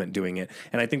the moment doing it.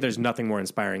 And I think there's nothing more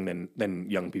inspiring than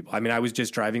young people. I mean, I was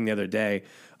just driving the other day.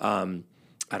 I don't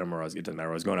remember where I was. It doesn't matter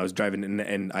where I was going. I was driving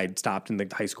and I stopped and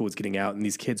the high school was getting out and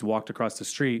these kids walked across the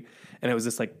street and it was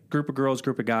this like group of girls,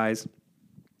 group of guys.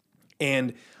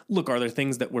 And look, are there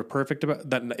things that were imperfect about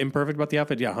the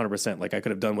outfit? Yeah, 100%. Like I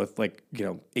could have done with like,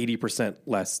 80%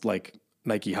 less like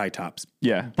Nike high tops.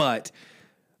 Yeah. But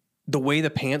the way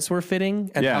the pants were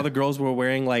fitting and how the girls were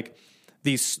wearing like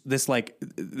this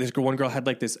one girl had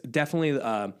like this definitely,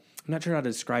 I'm not sure how to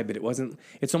describe it.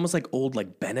 It's almost like old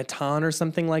like Benetton or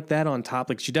something like that on top.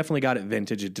 Like she definitely got it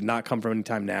vintage. It did not come from any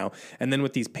time now. And then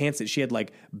with these pants that she had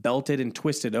like belted and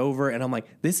twisted over. And I'm like,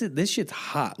 this shit's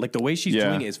hot. Like the way she's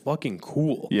doing it is fucking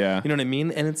cool. Yeah. You know what I mean?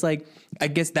 And it's like, I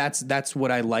guess that's what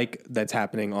I like that's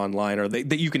happening online or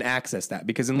that you can access that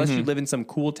because unless you live in some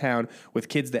cool town with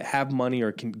kids that have money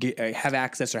or can have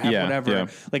access or have whatever,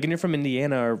 like, and you're from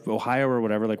Indiana or Ohio or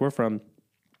whatever, like we're from,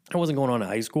 I wasn't going on to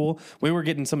high school. We were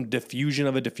getting some diffusion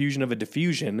of a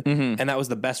diffusion. And that was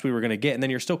the best we were going to get. And then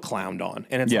you're still clowned on.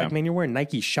 And it's like, man, you're wearing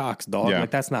Nike Shocks, dog. Yeah.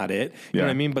 Like, that's not it. You know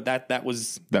what I mean? But that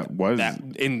was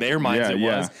in their minds it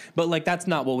was. But like, that's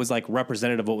not what was like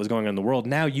representative of what was going on in the world.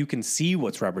 Now you can see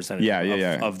what's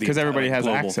representative of the because everybody has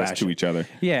access fashion to each other.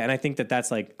 Yeah. And I think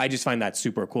that's like, I just find that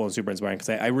super cool and super inspiring because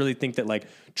I really think that like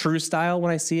true style,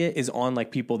 when I see it, is on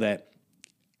like people that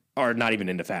are not even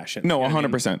into fashion. No,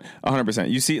 100%. 100%.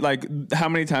 You see, like, how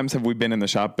many times have we been in the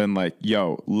shop been like,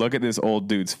 yo, look at this old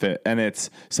dude's fit. And it's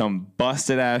some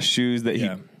busted ass shoes that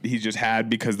he just had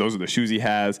because those are the shoes he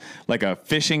has. Like a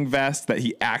fishing vest that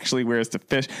he actually wears to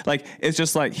fish. Like, it's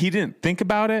just like, he didn't think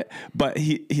about it, but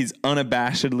he's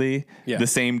unabashedly the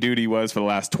same dude he was for the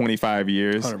last 25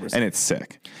 years. 100%. And it's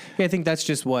sick. Yeah, I think that's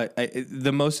just what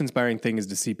the most inspiring thing is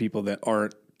to see people that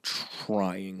aren't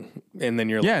trying, and then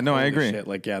you're Yeah, like, no, I holy agree. shit,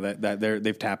 like, yeah, that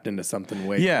they've tapped into something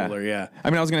way Yeah. cooler. Yeah. I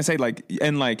mean, I was going to say, like,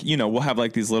 and like, you know, we'll have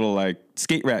like these little like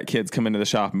skate rat kids come into the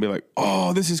shop and be like,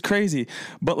 oh, this is crazy.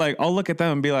 But like, I'll look at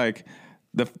them and be like,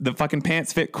 the fucking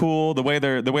pants fit cool. The way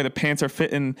the pants are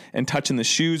fitting and touching the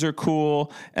shoes are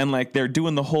cool. And like, they're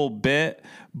doing the whole bit,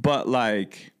 but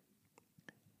like,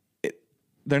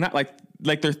 they're not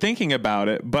like they're thinking about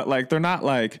it, but like they're not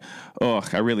like, oh,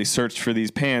 I really searched for these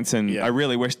pants and I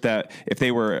really wish that if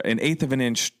they were an eighth of an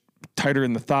inch tighter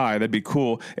in the thigh, that'd be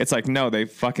cool. It's like, no, they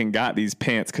fucking got these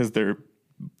pants because their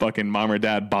fucking mom or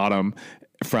dad bought them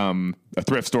from a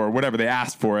thrift store or whatever. They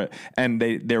asked for it, and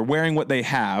they're wearing what they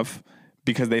have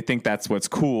because they think that's what's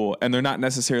cool, and they're not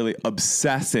necessarily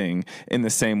obsessing in the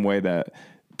same way that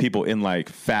people in like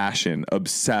fashion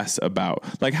obsess about.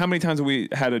 Like, how many times have we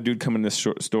had a dude come in this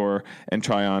store and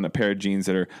try on a pair of jeans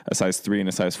that are a size 3 and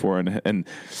a size 4 and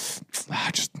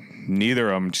just neither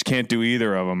of them, just can't do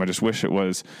either of them. I just wish it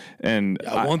was. And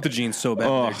I want the jeans so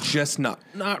bad. They're just not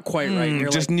quite right. And you're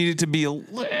just like, needed to be a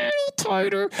little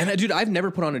tighter. and dude, I've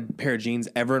never put on a pair of jeans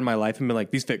ever in my life and been like,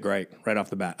 these fit great right off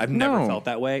the bat. I've never No. felt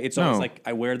that way. It's always like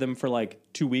I wear them for like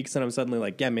 2 weeks and I'm suddenly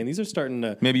like, yeah, man, these are starting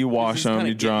to. Maybe you wash them,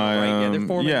 you dry them. Yeah, they're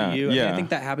forming to you. I mean, I Yeah. think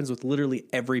that happens with literally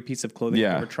every piece of clothing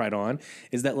Yeah. I've ever tried on.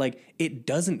 Is that like it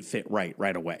doesn't fit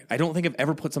right away. I don't think I've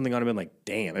ever put something on and been like,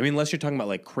 damn. I mean, unless you're talking about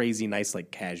like crazy nice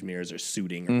like cashmeres or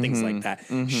suiting or things like that.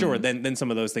 Sure, then some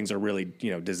of those things are really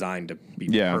designed to be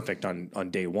perfect on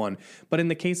day one. But in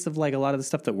the case of like a lot of the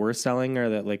stuff that we're selling or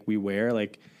that like we wear,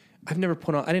 like I didn't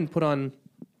put on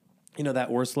that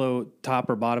Orslo top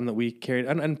or bottom that we carried.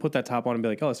 I didn't put that top on and be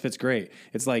like, oh, this fits great.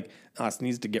 It's like, oh, this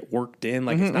needs to get worked in.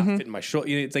 Like it's not fitting my shoulder.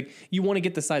 It's like you want to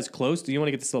get the size close. You want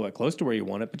to get the silhouette close to where you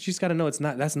want it, but you just got to know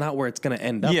that's not where it's going to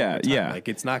end up. Yeah, all the time. yeah. Like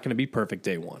it's not going to be perfect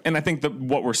day one. And I think that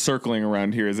what we're circling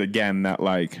around here is, again, that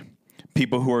like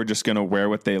people who are just going to wear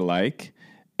what they like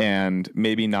and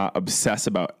maybe not obsess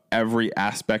about every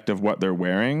aspect of what they're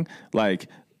wearing. Like,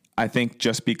 I think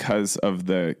just because of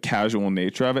the casual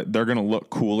nature of it, they're going to look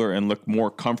cooler and look more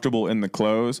comfortable in the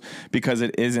clothes because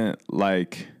it isn't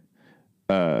like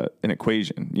an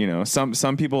equation.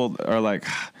 Some people are like,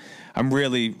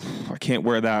 I can't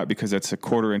wear that because it's a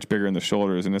 1/4 inch bigger in the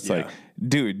shoulders. And it's like,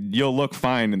 dude, you'll look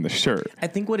fine in the shirt. I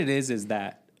think what it is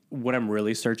that what I'm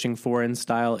really searching for in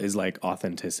style is like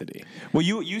authenticity. Well,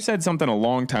 you said something a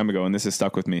long time ago, and this has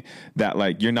stuck with me, that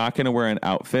like you're not going to wear an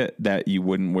outfit that you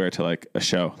wouldn't wear to like a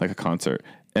show, like a concert,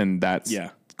 and that's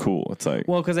cool. It's like,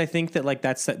 well, because I think that like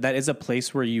that is a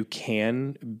place where you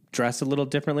can dress a little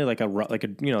differently, like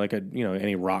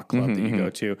any rock club that you go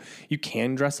to, you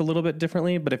can dress a little bit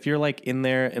differently. But if you're like in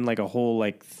there in like a whole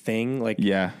like thing, like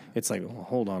it's like, oh,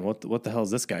 hold on, what the hell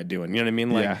is this guy doing? You know what I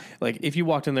mean? Like if you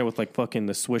walked in there with like fucking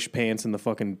the swish pants and the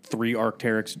fucking 3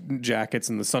 Arc'teryx jackets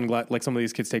and the sunglasses, like some of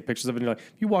these kids take pictures of it, and you're like,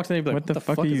 if you walked in, you'd be like, what the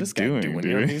fuck is this guy doing? Dude?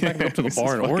 You know, he's not going to go up to the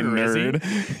bar and order,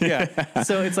 is he? Yeah.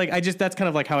 So it's like that's kind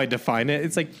of like how I define it.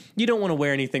 It's like you don't want to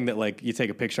wear anything that like you take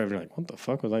a picture of and you're like, what the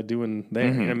fuck was I doing there?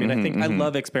 You know what I mean? I think I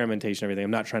love experimentation and everything.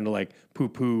 I'm not trying to like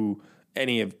poo-poo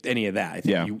any of that. I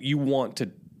think you want to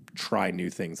try new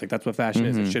things. Like that's what fashion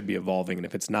is. It should be evolving. And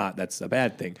if it's not, that's a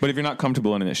bad thing. But if you're not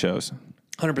comfortable in it, it shows.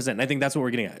 100%. And I think that's what we're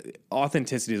getting at.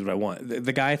 Authenticity is what I want.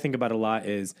 The guy I think about a lot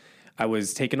is I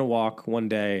was taking a walk one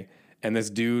day and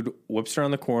this dude whips around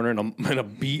the corner in a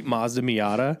beat Mazda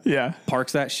Miata. Yeah.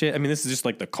 Parks that shit. I mean, this is just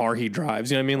like the car he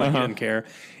drives. You know what I mean? Like he doesn't care.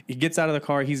 He gets out of the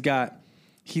car. He's got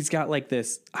like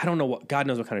this, I don't know what, God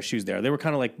knows what kind of shoes they are. They were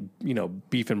kind of like,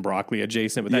 beef and broccoli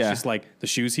adjacent, but that's just like the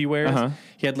shoes he wears.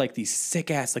 He had like these sick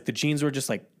ass, like the jeans were just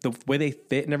like, the way they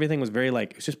fit and everything was very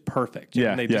like, it's just perfect. You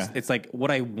know? It's like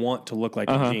what I want to look like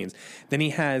in jeans. Then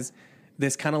he has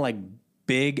this kind of like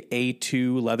big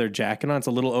A2 leather jacket on. It's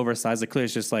a little oversized. Like clearly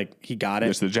it's just like he got it.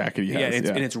 Just the jacket he has.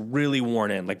 And it's really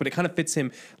worn in. Like, but it kind of fits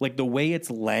him. Like the way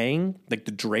it's laying, like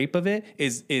the drape of it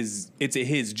is it's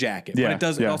his jacket. Yeah,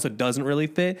 but it also doesn't really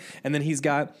fit. And then he's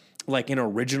got like an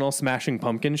original Smashing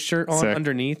Pumpkins shirt on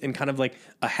underneath and kind of like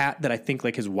a hat that I think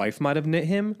like his wife might have knit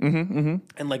him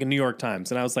and like a New York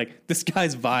Times. And I was like, this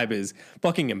guy's vibe is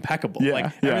fucking impeccable.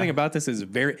 Everything about this is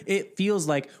it feels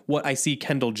like what I see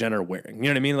Kendall Jenner wearing. You know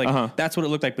what I mean? Like that's what it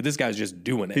looked like, but this guy's just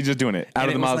doing it. He's just doing it out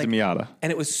of the Mazda Miata.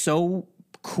 And it was so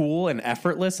cool and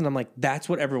effortless. And I'm like, that's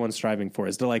what everyone's striving for,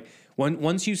 is to like,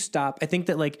 once you stop, I think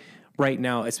that like, right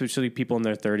now, especially people in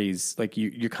their 30s, like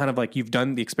you're kind of like, you've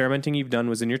done the experimenting you've done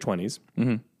was in your 20s.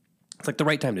 It's like the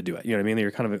right time to do it. You know what I mean? You're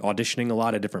kind of auditioning a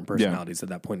lot of different personalities at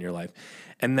that point in your life.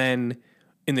 And then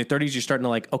in the 30s, you're starting to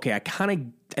like, okay, I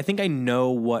think I know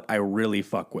what I really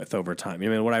fuck with over time. You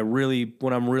know, what I'm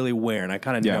really wearing, I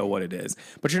kind of know what it is.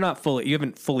 But you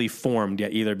haven't fully formed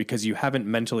yet either, because you haven't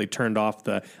mentally turned off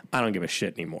the I don't give a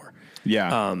shit anymore.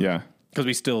 Yeah. Because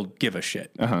we still give a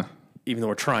shit. Even though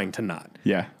we're trying to not.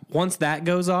 Yeah. Once that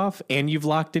goes off and you've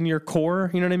locked in your core,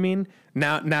 you know what I mean?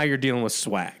 Now you're dealing with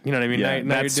swag. You know what I mean? Yeah,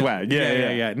 now that's swag.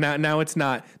 Yeah. Now it's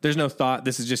not, there's no thought.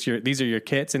 This is just these are your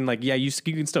kits. And like, yeah, you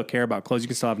can still care about clothes. You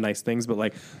can still have nice things, but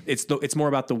like it's more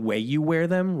about the way you wear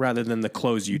them rather than the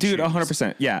clothes you choose. Dude,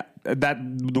 100%. Yeah.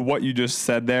 What you just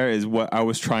said there is what I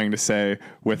was trying to say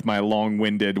with my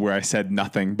long-winded where I said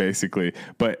nothing basically,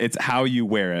 but it's how you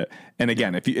wear it. And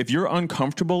again, if you're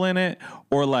uncomfortable in it,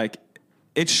 or like,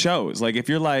 it shows. Like if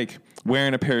you're like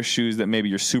wearing a pair of shoes that maybe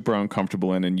you're super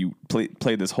uncomfortable in, and you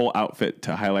play this whole outfit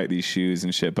to highlight these shoes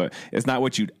and shit, but it's not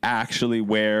what you'd actually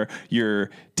wear. You're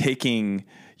taking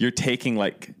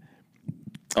like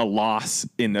a loss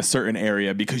in a certain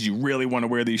area because you really want to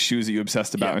wear these shoes that you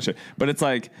obsessed about and shit. But it's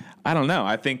like, I don't know.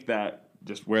 I think that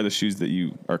just wear the shoes that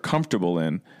you are comfortable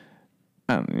in.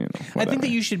 I think that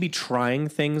you should be trying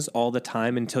things all the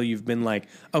time until you've been like,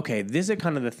 okay, these are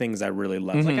kind of the things I really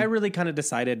love. Like I really kind of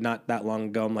decided not that long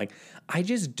ago, I'm like, I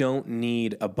just don't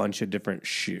need a bunch of different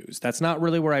shoes. That's not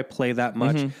really where I play that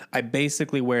much. I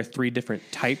basically wear 3 different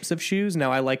types of shoes.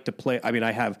 Now I like to play, I mean,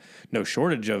 I have no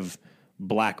shortage of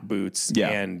black boots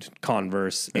and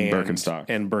Converse and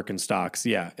Birkenstocks.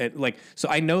 Yeah. So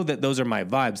I know that those are my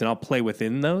vibes and I'll play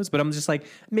within those, but I'm just like,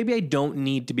 maybe I don't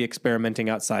need to be experimenting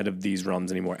outside of these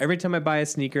realms anymore. Every time I buy a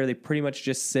sneaker, they pretty much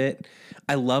just sit.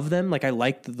 I love them. Like I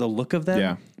like the look of them.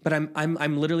 Yeah. But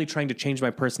I'm literally trying to change my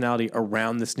personality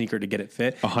around the sneaker to get it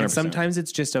fit. 100%. And sometimes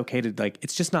it's just okay to like,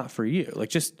 it's just not for you. Like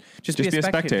just be a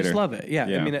spectator. Just love it. Yeah.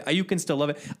 I mean, you can still love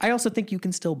it. I also think you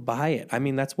can still buy it. I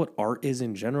mean, that's what art is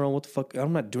in general. What the fuck?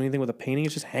 I'm not doing anything with a painting.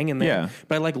 It's just hanging there. Yeah.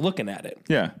 But I like looking at it.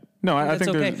 Yeah. No, I think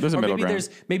okay. there's a middle ground.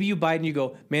 Maybe you buy it and you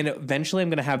go, man, eventually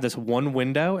I'm going to have this one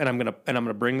window and I'm going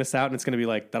to bring this out and it's going to be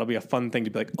like, that'll be a fun thing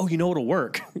to be like, oh, you know, it'll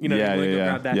work. You know,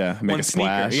 grab that make a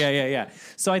splash. Yeah.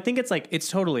 So I think it's like, it's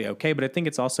totally okay. But I think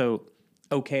it's also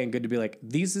okay and good to be like,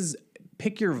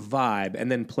 pick your vibe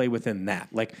and then play within that.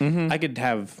 Like I could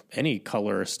have any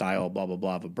color, style, blah, blah,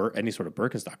 blah, of any sort of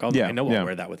Birkenstock. I know I'll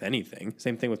wear that with anything.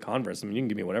 Same thing with Converse. I mean, you can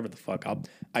give me whatever the fuck.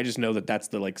 I just know that that's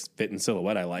the like fit and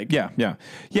silhouette I like. Yeah.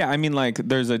 I mean, like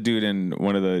there's a dude in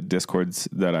one of the Discords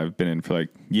that I've been in for like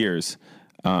years.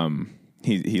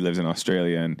 He lives in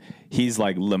Australia and he's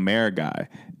like Le Maire guy.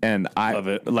 And I love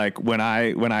it. Like when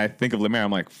I think of Le Maire,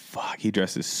 I'm like, fuck, he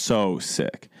dresses so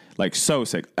sick. Like so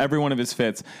sick. Every one of his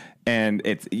fits. And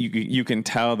it's you can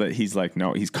tell that he's like,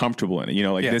 no, he's comfortable in it. You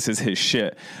know, like this is his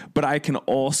shit. But I can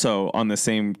also on the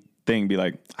same thing be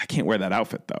like, I can't wear that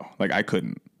outfit though. Like I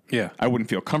couldn't. Yeah. I wouldn't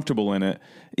feel comfortable in it.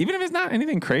 Even if it's not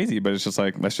anything crazy, but it's just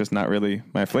like, that's just not really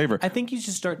my flavor. I think you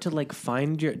should start to like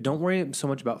don't worry so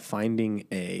much about finding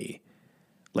a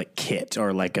like kit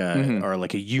or like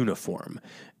a uniform.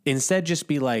 Instead, just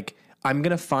be like, I'm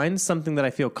going to find something that I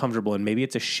feel comfortable in. Maybe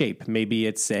it's a shape. Maybe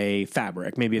it's a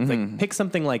fabric. Maybe it's like pick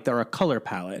something like or a color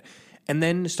palette and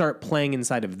then start playing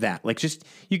inside of that. Like just,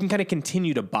 you can kind of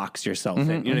continue to box yourself in.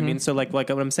 You know what I mean? So like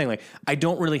what I'm saying, like I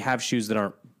don't really have shoes that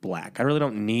aren't black. I really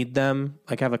don't need them.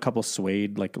 Like I have a couple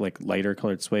suede, like lighter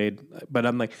colored suede, but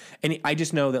I'm like, and I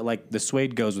just know that like the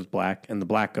suede goes with black and the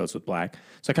black goes with black.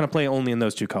 So I kind of play only in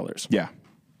those 2 colors. Yeah.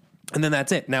 And then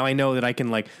that's it. Now I know that I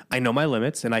can I know my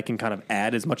limits and I can kind of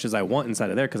add as much as I want inside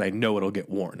of there because I know it'll get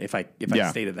worn if I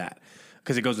stay to that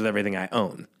because it goes with everything I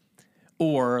own.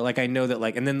 Or like I know that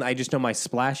and then I just know my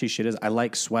splashy shit is I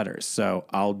like sweaters, so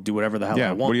I'll do whatever the hell I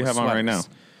want. What do you have on right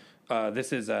now?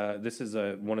 This is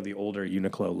one of the older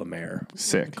Uniqlo Le Maire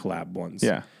sick collab ones.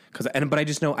 Yeah, but I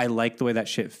just know I like the way that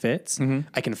shit fits.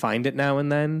 I can find it now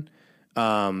and then.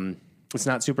 It's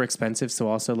not super expensive, so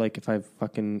also like if I feel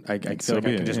like I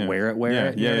can just wear it. You know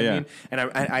what I mean? And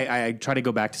I try to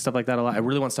go back to stuff like that a lot. I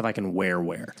really want stuff I can wear.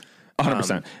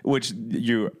 100%. Which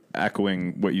you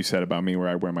echoing what you said about me, where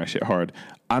I wear my shit hard.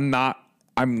 I'm not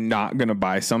gonna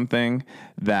buy something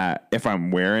that if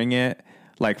I'm wearing it,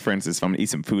 like for instance, if I'm gonna eat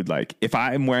some food, like if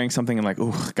I'm wearing something and like,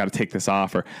 oh, got to take this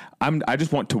off, or I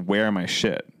just want to wear my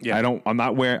shit. Yeah. I'm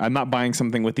not buying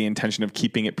something with the intention of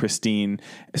keeping it pristine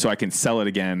so I can sell it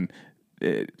again.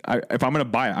 If I'm gonna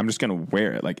buy it, I'm just gonna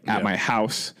wear it like at my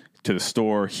house, to the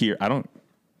store, here. I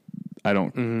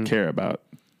don't care about.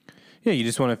 Yeah, you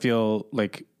just want to feel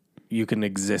like you can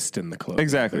exist in the clothes.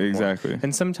 Exactly.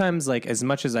 And sometimes, like, as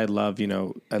much as I love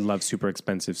super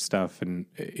expensive stuff, and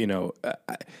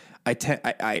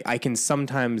I can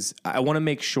sometimes, I want to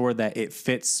make sure that it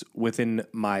fits within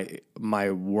my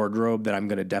wardrobe, that I'm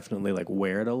going to definitely like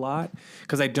wear it a lot.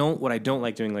 Cause what I don't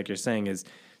like doing, like you're saying, is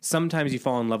sometimes you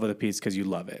fall in love with a piece because you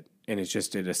love it. And it's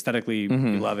just, it aesthetically,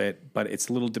 you love it, but it's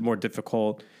a little more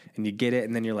difficult, and you get it,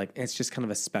 and then you're like, it's just kind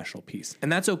of a special piece.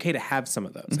 And that's okay to have some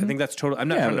of those. I think that's totally, I'm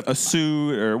not trying to. A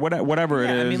suit or whatever it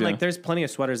is. I mean, like, there's plenty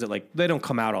of sweaters that, like, they don't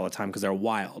come out all the time because they're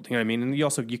wild. You know what I mean? And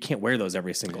you can't wear those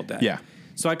every single day. Yeah.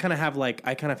 So I kind of have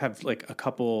a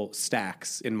couple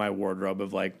stacks in my wardrobe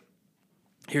of like,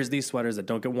 here's these sweaters that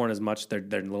don't get worn as much. They're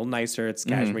a little nicer. It's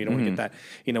cashmere. You don't want to get that.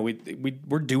 You know,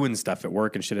 we're doing stuff at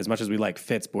work and shit as much as we like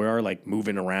fits, but we are like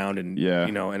moving around and,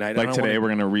 you know, and I like today we're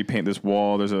going to repaint this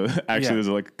wall. There's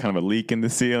like kind of a leak in the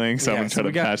ceiling. So I'm going to try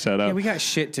to patch that up. Yeah, we got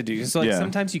shit to do. So like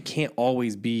sometimes you can't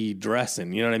always be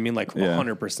dressing, you know what I mean? Like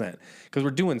 100% because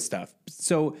we're doing stuff.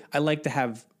 So I like to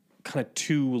have kind of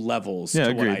two levels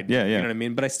to what I do. You know what I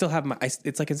mean? But I still have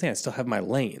it's like I'm saying, I still have my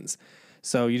lanes.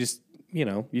 So you just, you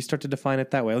know, you start to define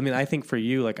it that way. I mean, I think for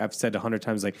you, like I've said 100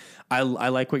 times, like I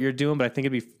like what you're doing, but I think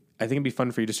it'd be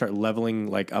fun for you to start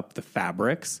leveling like up the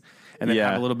fabrics and then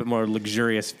have a little bit more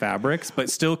luxurious fabrics, but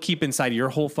still keep inside your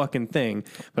whole fucking thing.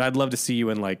 But I'd love to see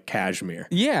you in like cashmere.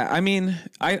 Yeah. I mean,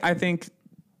 I think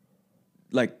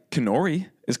like Kenori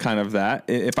is kind of that.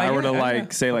 If I were to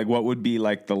say like what would be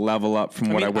like the level up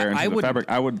from what I wear into the fabric,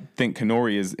 I would think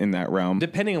Kenori is in that realm.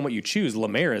 Depending on what you choose, La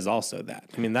Mer is also that.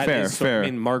 I mean, fair. I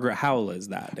mean, Margaret Howell is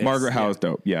that. Margaret Howell is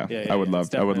dope. Yeah. I would love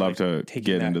to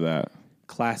get into that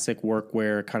classic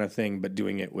workwear kind of thing, but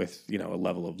doing it with, you know, a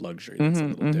level of luxury that's a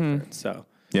little different. So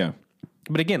yeah.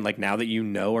 But again, like now that you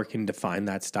know or can define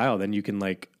that style, then you can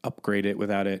like upgrade it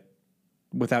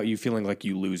without you feeling like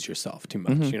you lose yourself too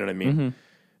much. You know what I mean?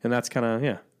 And that's kind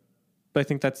of, But I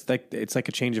think that's like, it's like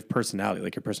a change of personality.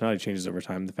 Like your personality changes over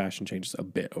time. The fashion changes a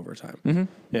bit over time.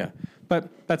 Yeah. But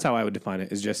that's how I would define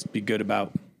it, is just be good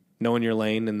about knowing your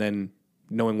lane and then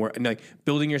knowing where, and like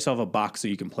building yourself a box so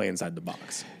you can play inside the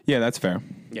box. Yeah, that's fair.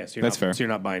 Yeah, so fair. So you're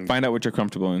not buying. Find out what you're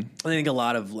comfortable in. I think a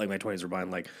lot of like my 20s were buying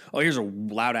like, oh, here's a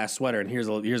loud ass sweater, and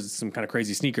here's some kind of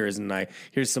crazy sneakers, and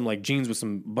here's some like jeans with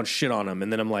some bunch of shit on them,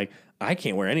 and then I'm like, I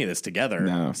can't wear any of this together.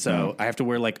 No. I have to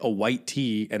wear like a white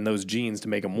tee and those jeans to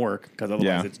make them work, because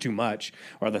otherwise it's too much.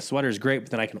 Or the sweater's great, but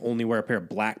then I can only wear a pair of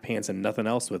black pants and nothing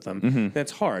else with them.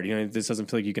 That's hard. You know, this doesn't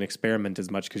feel like you can experiment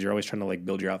as much because you're always trying to like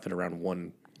build your outfit around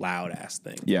one loud ass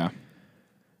thing. Yeah.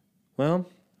 Well,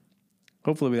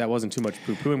 hopefully that wasn't too much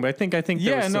poo-pooing, but I think I think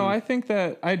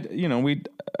that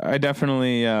I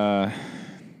definitely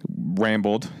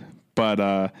rambled, but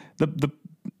the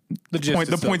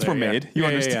points were made. You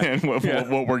understand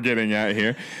what we're getting at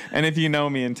here. And if you know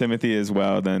me and Timothy as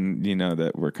well, then you know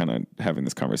that we're kind of having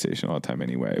this conversation all the time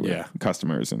anyway with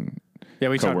customers and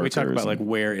we talk about like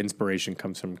where inspiration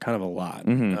comes from kind of a lot.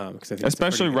 'Cause I think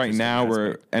especially right now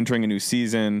we're entering a new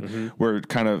season. We're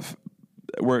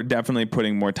definitely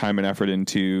putting more time and effort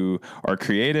into our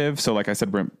creative. So like I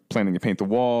said, we're planning to paint the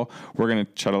wall. We're going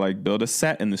to try to like build a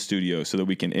set in the studio so that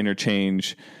we can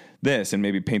interchange this and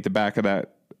maybe paint the back of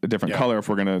that a different color if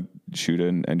we're going to shoot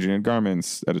an Engineered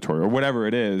Garments editorial or whatever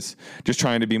it is. Just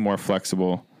trying to be more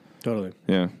flexible. Totally.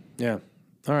 Yeah. Yeah.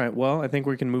 All right. Well, I think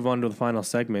we can move on to the final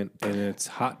segment, and it's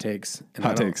hot takes. And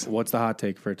hot takes. What's the hot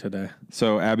take for today?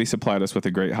 So Abby supplied us with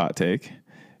a great hot take.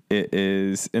 It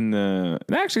is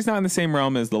actually it's not in the same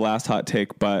realm as the last hot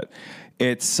take, but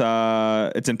it's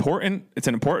important. It's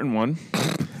an important one.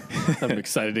 I'm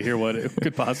excited to hear what it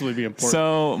could possibly be important.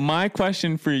 So my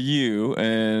question for you,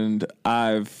 and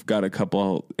I've got a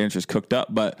couple answers cooked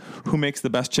up, but who makes the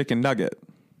best chicken nugget?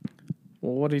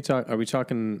 Well, what are you talking? Are we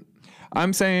talking?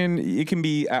 I'm saying it can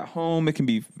be at home, it can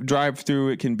be drive-through,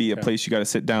 it can be a place you got to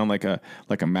sit down like a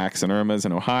Max and Irma's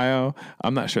in Ohio.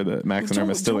 I'm not sure that Max and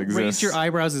Irma still exists. Raise your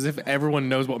eyebrows as if everyone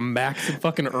knows what Max and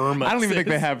fucking Irma. I don't even think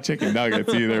they have chicken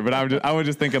nuggets either. But I was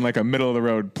just thinking like a middle of the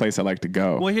road place I like to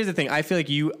go. Well, here's the thing. I feel like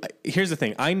here's the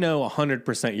thing. I know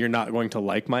 100% you're not going to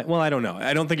like my. Well, I don't know.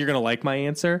 I don't think you're going to like my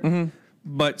answer.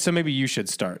 But so maybe you should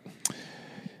start.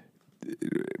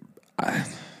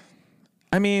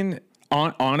 I mean,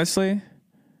 honestly,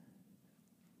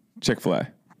 Chick-fil-A.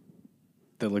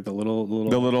 The little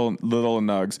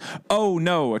nugs. Oh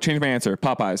no, I changed my answer.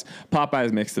 Popeyes.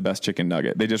 Popeyes makes the best chicken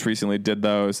nugget. They just recently did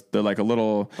those. They're like a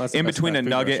little in between a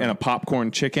nugget and a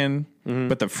popcorn chicken,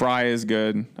 but the fry is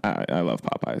good. I love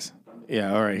Popeyes.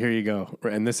 Yeah, all right, here you go.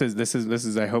 And this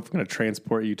is I hope going to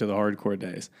transport you to the hardcore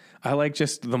days. I like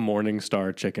just the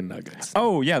Morningstar chicken nuggets.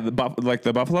 Oh yeah, the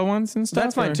buffalo ones and stuff.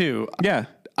 That's fine too. Yeah,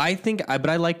 but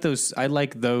I like those. I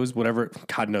like those. Whatever,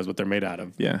 God knows what they're made out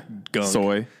of. Yeah. Gunk.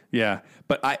 Soy. Yeah,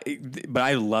 but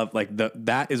I love like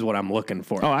that is what I'm looking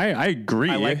for. Oh, I agree.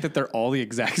 I like that they're all the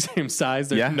exact same size.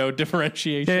 There's no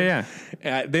differentiation.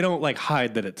 Yeah. They don't like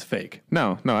hide that it's fake.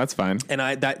 No, that's fine. And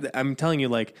I'm telling you,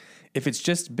 like, if it's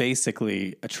just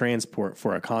basically a transport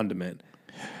for a condiment,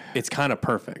 it's kind of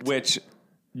perfect. Which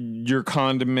your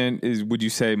condiment is, would you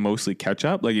say, mostly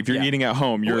ketchup? Like if you're eating at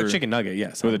home, you're a chicken nugget,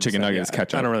 yes. With a chicken nugget, it's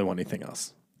ketchup. I don't really want anything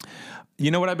else.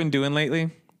 You know what I've been doing lately?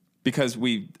 Because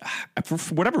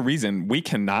for whatever reason, we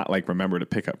cannot like remember to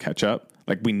pick up ketchup.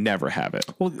 Like we never have it.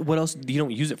 Well, what else? You don't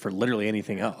use it for literally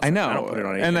anything else. I know. I don't put it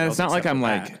on anything and then else it's not like except I'm for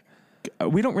like,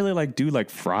 that. we don't really like do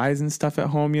like fries and stuff at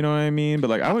home. You know what I mean?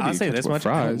 But like I would I'll eat say ketchup this with much: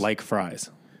 fries. I don't like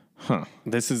fries. Huh.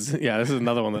 This is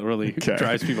another one that really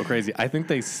drives people crazy. I think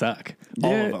they suck.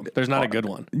 All of them. There's not a good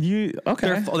one.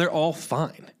 Okay? They're all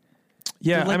fine.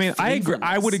 Yeah, like I mean, I agree.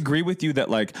 I would agree with you that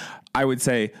like I would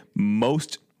say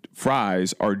most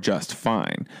fries are just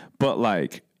fine, but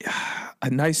like a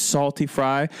nice salty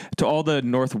fry, to all the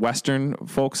Northwestern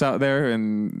folks out there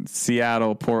in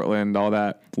Seattle, Portland, all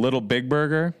that, Little Big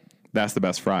Burger, that's the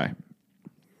best fry.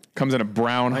 Comes in a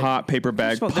brown hot paper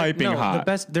bag, piping hot.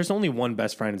 There's only one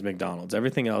best fry, and it's McDonald's.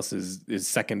 Everything else is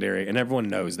secondary, and everyone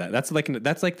knows that. That's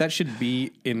like that should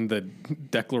be in the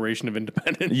Declaration of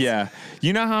Independence. Yeah,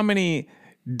 you know how many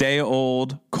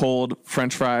day-old cold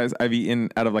French fries I've eaten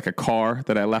out of like a car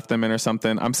that I left them in or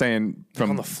something. I'm saying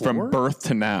from birth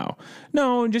to now.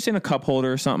 No, just in a cup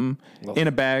holder or something, in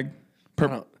a bag,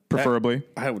 preferably.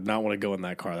 I would not want to go in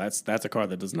that car. That's a car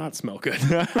that does not smell good.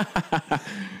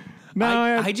 No,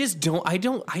 I just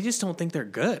don't think they're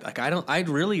good. Like I'd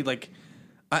really like.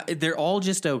 They're all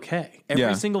just okay.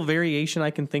 Every single variation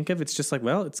I can think of, it's just like,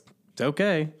 well, it's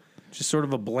okay. Just sort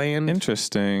of a bland.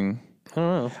 Interesting. I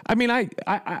don't know. I mean,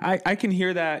 I can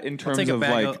hear that in terms of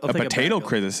like a potato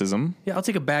criticism. Yeah, I'll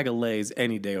take a bag of Lay's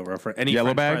any day over any yellow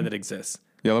French bag fry that exists.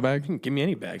 Yellow bag? Give me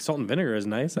any bag. Salt and vinegar is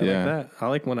nice. I like that. I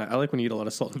like when you eat a lot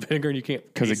of salt and vinegar and you can't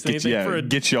because it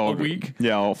gets you all a week.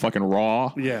 Yeah, all fucking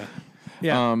raw. Yeah.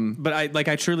 Yeah, but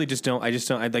I truly just don't.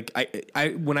 I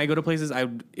when I go to places,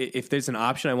 if there's an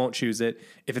option, I won't choose it.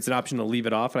 If it's an option to leave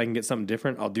it off and I can get something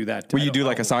different, I'll do that. Will you do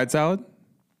like a side salad?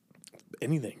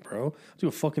 Anything, bro. I'll do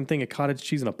a fucking thing of cottage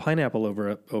cheese and a pineapple over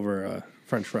a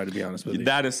French fry. To be honest with you,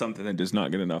 that is something that does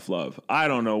not get enough love. I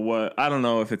don't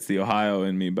know if it's the Ohio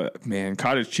in me, but man,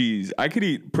 cottage cheese, I could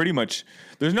eat pretty much.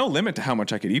 There's no limit to how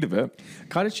much I could eat of it.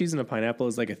 Cottage cheese and a pineapple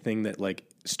is like a thing that like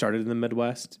started in the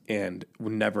Midwest and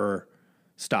never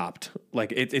stopped.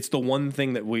 Like it's the one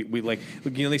thing that we like.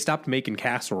 You know, they stopped making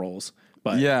casseroles,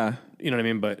 but yeah, you know what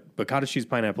I mean. But cottage cheese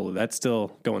pineapple, that's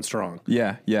still going strong.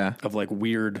 Yeah. Of like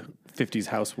weird 50s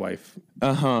housewife,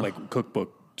 like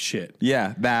cookbook shit.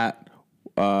 Yeah, that.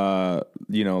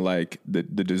 You know, like the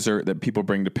dessert that people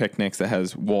bring to picnics that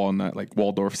has walnut, like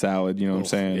Waldorf salad. You know what I'm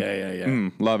saying? Yeah.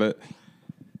 Love it.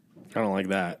 I don't like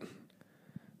that.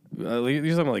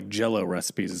 These are like Jello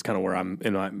recipes. Is kind of where I'm.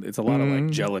 It's a lot of like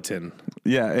gelatin.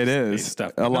 Yeah, it is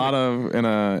stuff. A lot of in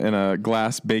a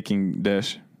glass baking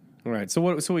dish. All right. So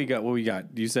what we got? What we got?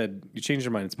 You said you changed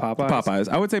your mind. It's Popeyes. Popeyes.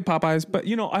 I would say Popeyes, but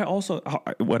you know, I also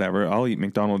whatever. I'll eat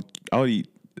McDonald's. I'll eat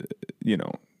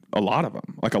a lot of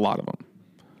them. Like a lot of them.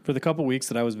 For the couple weeks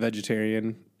that I was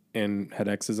vegetarian and had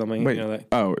X's on my, Wait, you know that.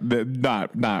 Oh,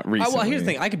 not recently. Well, here's the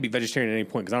thing: I could be vegetarian at any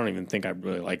point because I don't even think I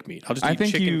really like meat. I'll just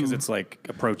eat chicken because it's like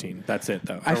a protein. That's it,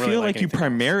 though. I feel like you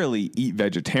primarily eat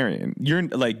vegetarian. You're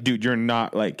like, dude, you're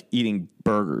not like eating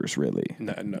burgers, really.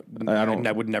 No,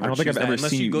 I would never. I don't think I've ever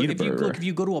seen you eat a burger. If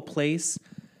you go to a place,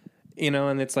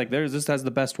 and it's like this has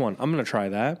the best one, I'm gonna try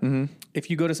that. Mm-hmm. If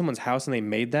you go to someone's house and they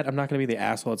made that, I'm not gonna be the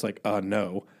asshole. It's like,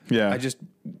 no. Yeah. I just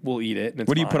will eat it. And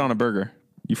what do you put on a burger?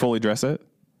 You fully dress it?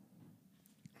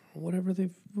 Whatever they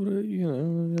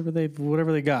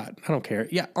got. I don't care.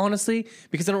 Yeah, honestly,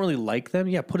 because I don't really like them.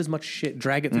 Yeah, put as much shit,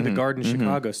 drag it through the garden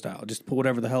Chicago style. Just put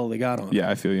whatever the hell they got on. Yeah,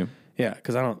 I feel you. Yeah,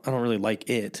 because I don't really like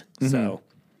it. So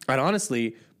I'd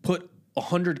honestly put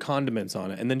 100 condiments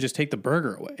on it and then just take the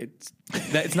burger away.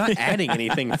 It's not adding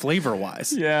anything flavor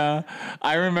wise. Yeah,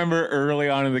 I remember early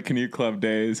on in the Canute Club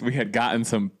days, we had gotten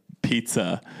some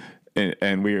pizza.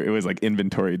 And it was like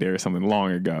inventory day or something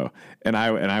long ago, and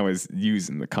I was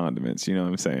using the condiments, you know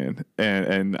what I'm saying,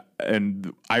 and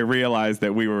I realized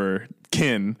that we were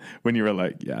kin when you were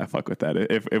like, yeah, I fuck with that.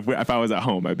 If I was at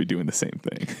home, I'd be doing the same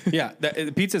thing. Yeah,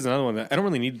 pizza is another one that I don't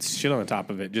really need shit on the top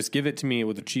of it. Just give it to me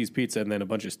with a cheese pizza and then a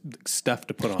bunch of stuff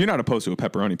to put on. You're not opposed to a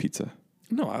pepperoni pizza?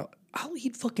 No, I'll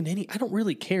eat fucking any. I don't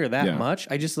really care that much.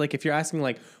 I just like if you're asking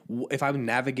like if I'm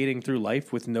navigating through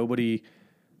life with nobody's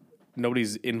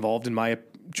involved in my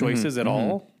choices at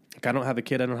all. Like, I don't have a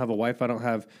kid. I don't have a wife. I don't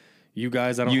have you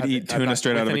guys. I don't. You'd have, eat I'm tuna not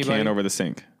straight out with of a anybody. can over the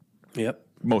sink Yep.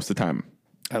 most of the time.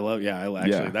 I love.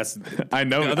 Yeah. That's. I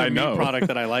know. The other I know. meat product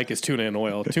that I like is tuna in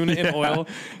oil. Tuna in oil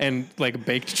and like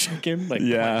baked chicken. Like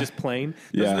just plain.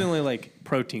 Those are the only like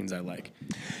proteins I like.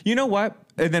 You know what?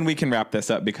 And then we can wrap this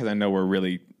up because I know we're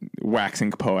really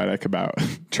waxing poetic about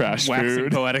trash Waxing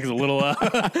food. poetic is a little.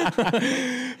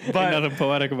 But nothing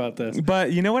poetic about this.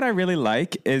 But you know what I really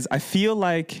like is I feel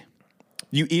like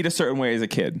you eat a certain way as a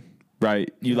kid,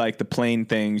 right? You like the plain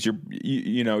things.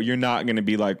 You know you're not going to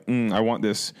be like I want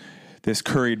this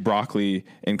curried broccoli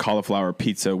and cauliflower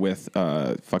pizza with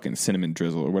fucking cinnamon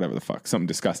drizzle or whatever the fuck, something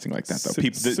disgusting like that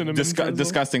though.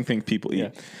 Disgusting thing people eat. Yeah.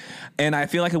 And I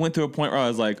feel like I went through a point where I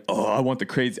was like, oh, I want the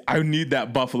crazy. I need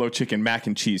that buffalo chicken mac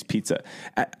and cheese pizza.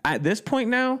 At this point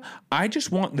now, I just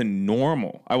want the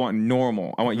normal. I want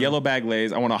normal. I want yellow bag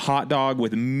Lay's. I want a hot dog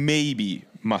with maybe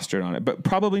mustard on it, but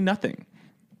probably nothing.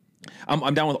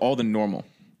 I'm down with all the normal.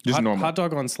 Just normal. Hot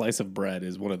dog on slice of bread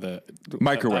is one of the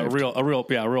Microwaved.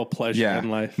 a real pleasure in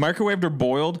life. Microwaved or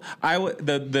boiled.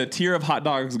 The tier of hot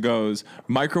dogs goes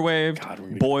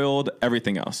microwaved, boiled,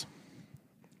 everything else.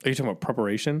 Are you talking about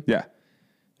preparation? Yeah.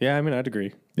 Yeah, I mean, I'd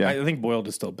agree. Yeah. I think boiled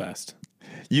is still best.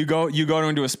 You go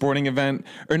into a sporting event,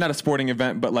 or not a sporting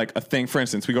event, but like a thing. For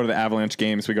instance, we go to the Avalanche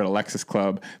games. We go to Lexus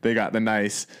Club. They got the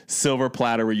nice silver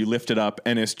platter where you lift it up,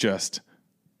 and it's just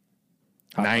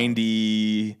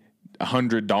 90,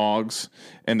 100 dogs,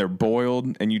 and they're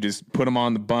boiled, and you just put them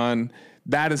on the bun.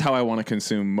 That is how I want to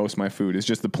consume most of my food. It's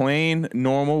just the plain,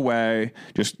 normal way,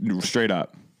 just straight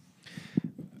up.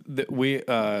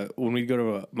 When we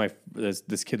go to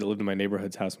this kid that lived in my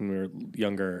neighborhood's house when we were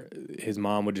younger, his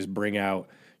mom would just bring out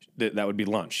that would be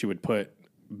lunch. She would put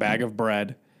a bag of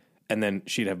bread, and then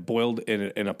she'd have boiled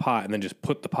in a pot, and then just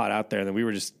put the pot out there. And then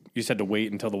you just had to wait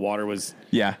until the water was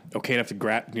okay enough to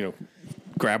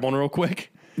grab one real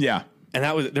quick. Yeah, and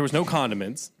there was no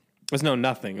condiments. There was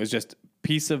nothing. It was just a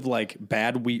piece of like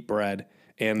bad wheat bread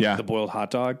and the boiled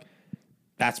hot dog.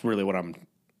 That's really what I'm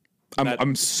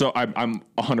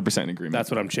 100% in agreement.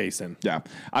 That's what I'm chasing. Yeah.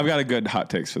 I've got a good hot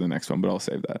takes for the next one, but I'll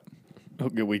save that.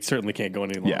 Okay, we certainly can't go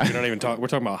any longer. Yeah. We're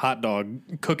talking about hot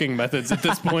dog cooking methods at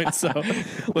this point. So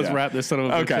let's wrap this son of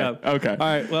a bitch up. Okay. All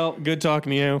right. Well, good talking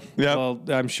to you. Yep. Well,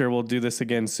 I'm sure we'll do this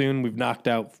again soon. We've knocked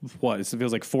out it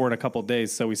feels like 4 in a couple of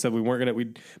days. So we said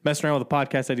we'd messed around with a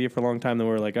podcast idea for a long time. Then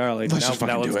we were like, all right,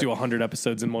 let's do 100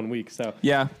 episodes in 1 week. So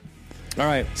yeah. All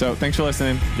right. So thanks for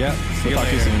listening. Yeah. We'll talk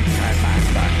to you soon. All right, bye.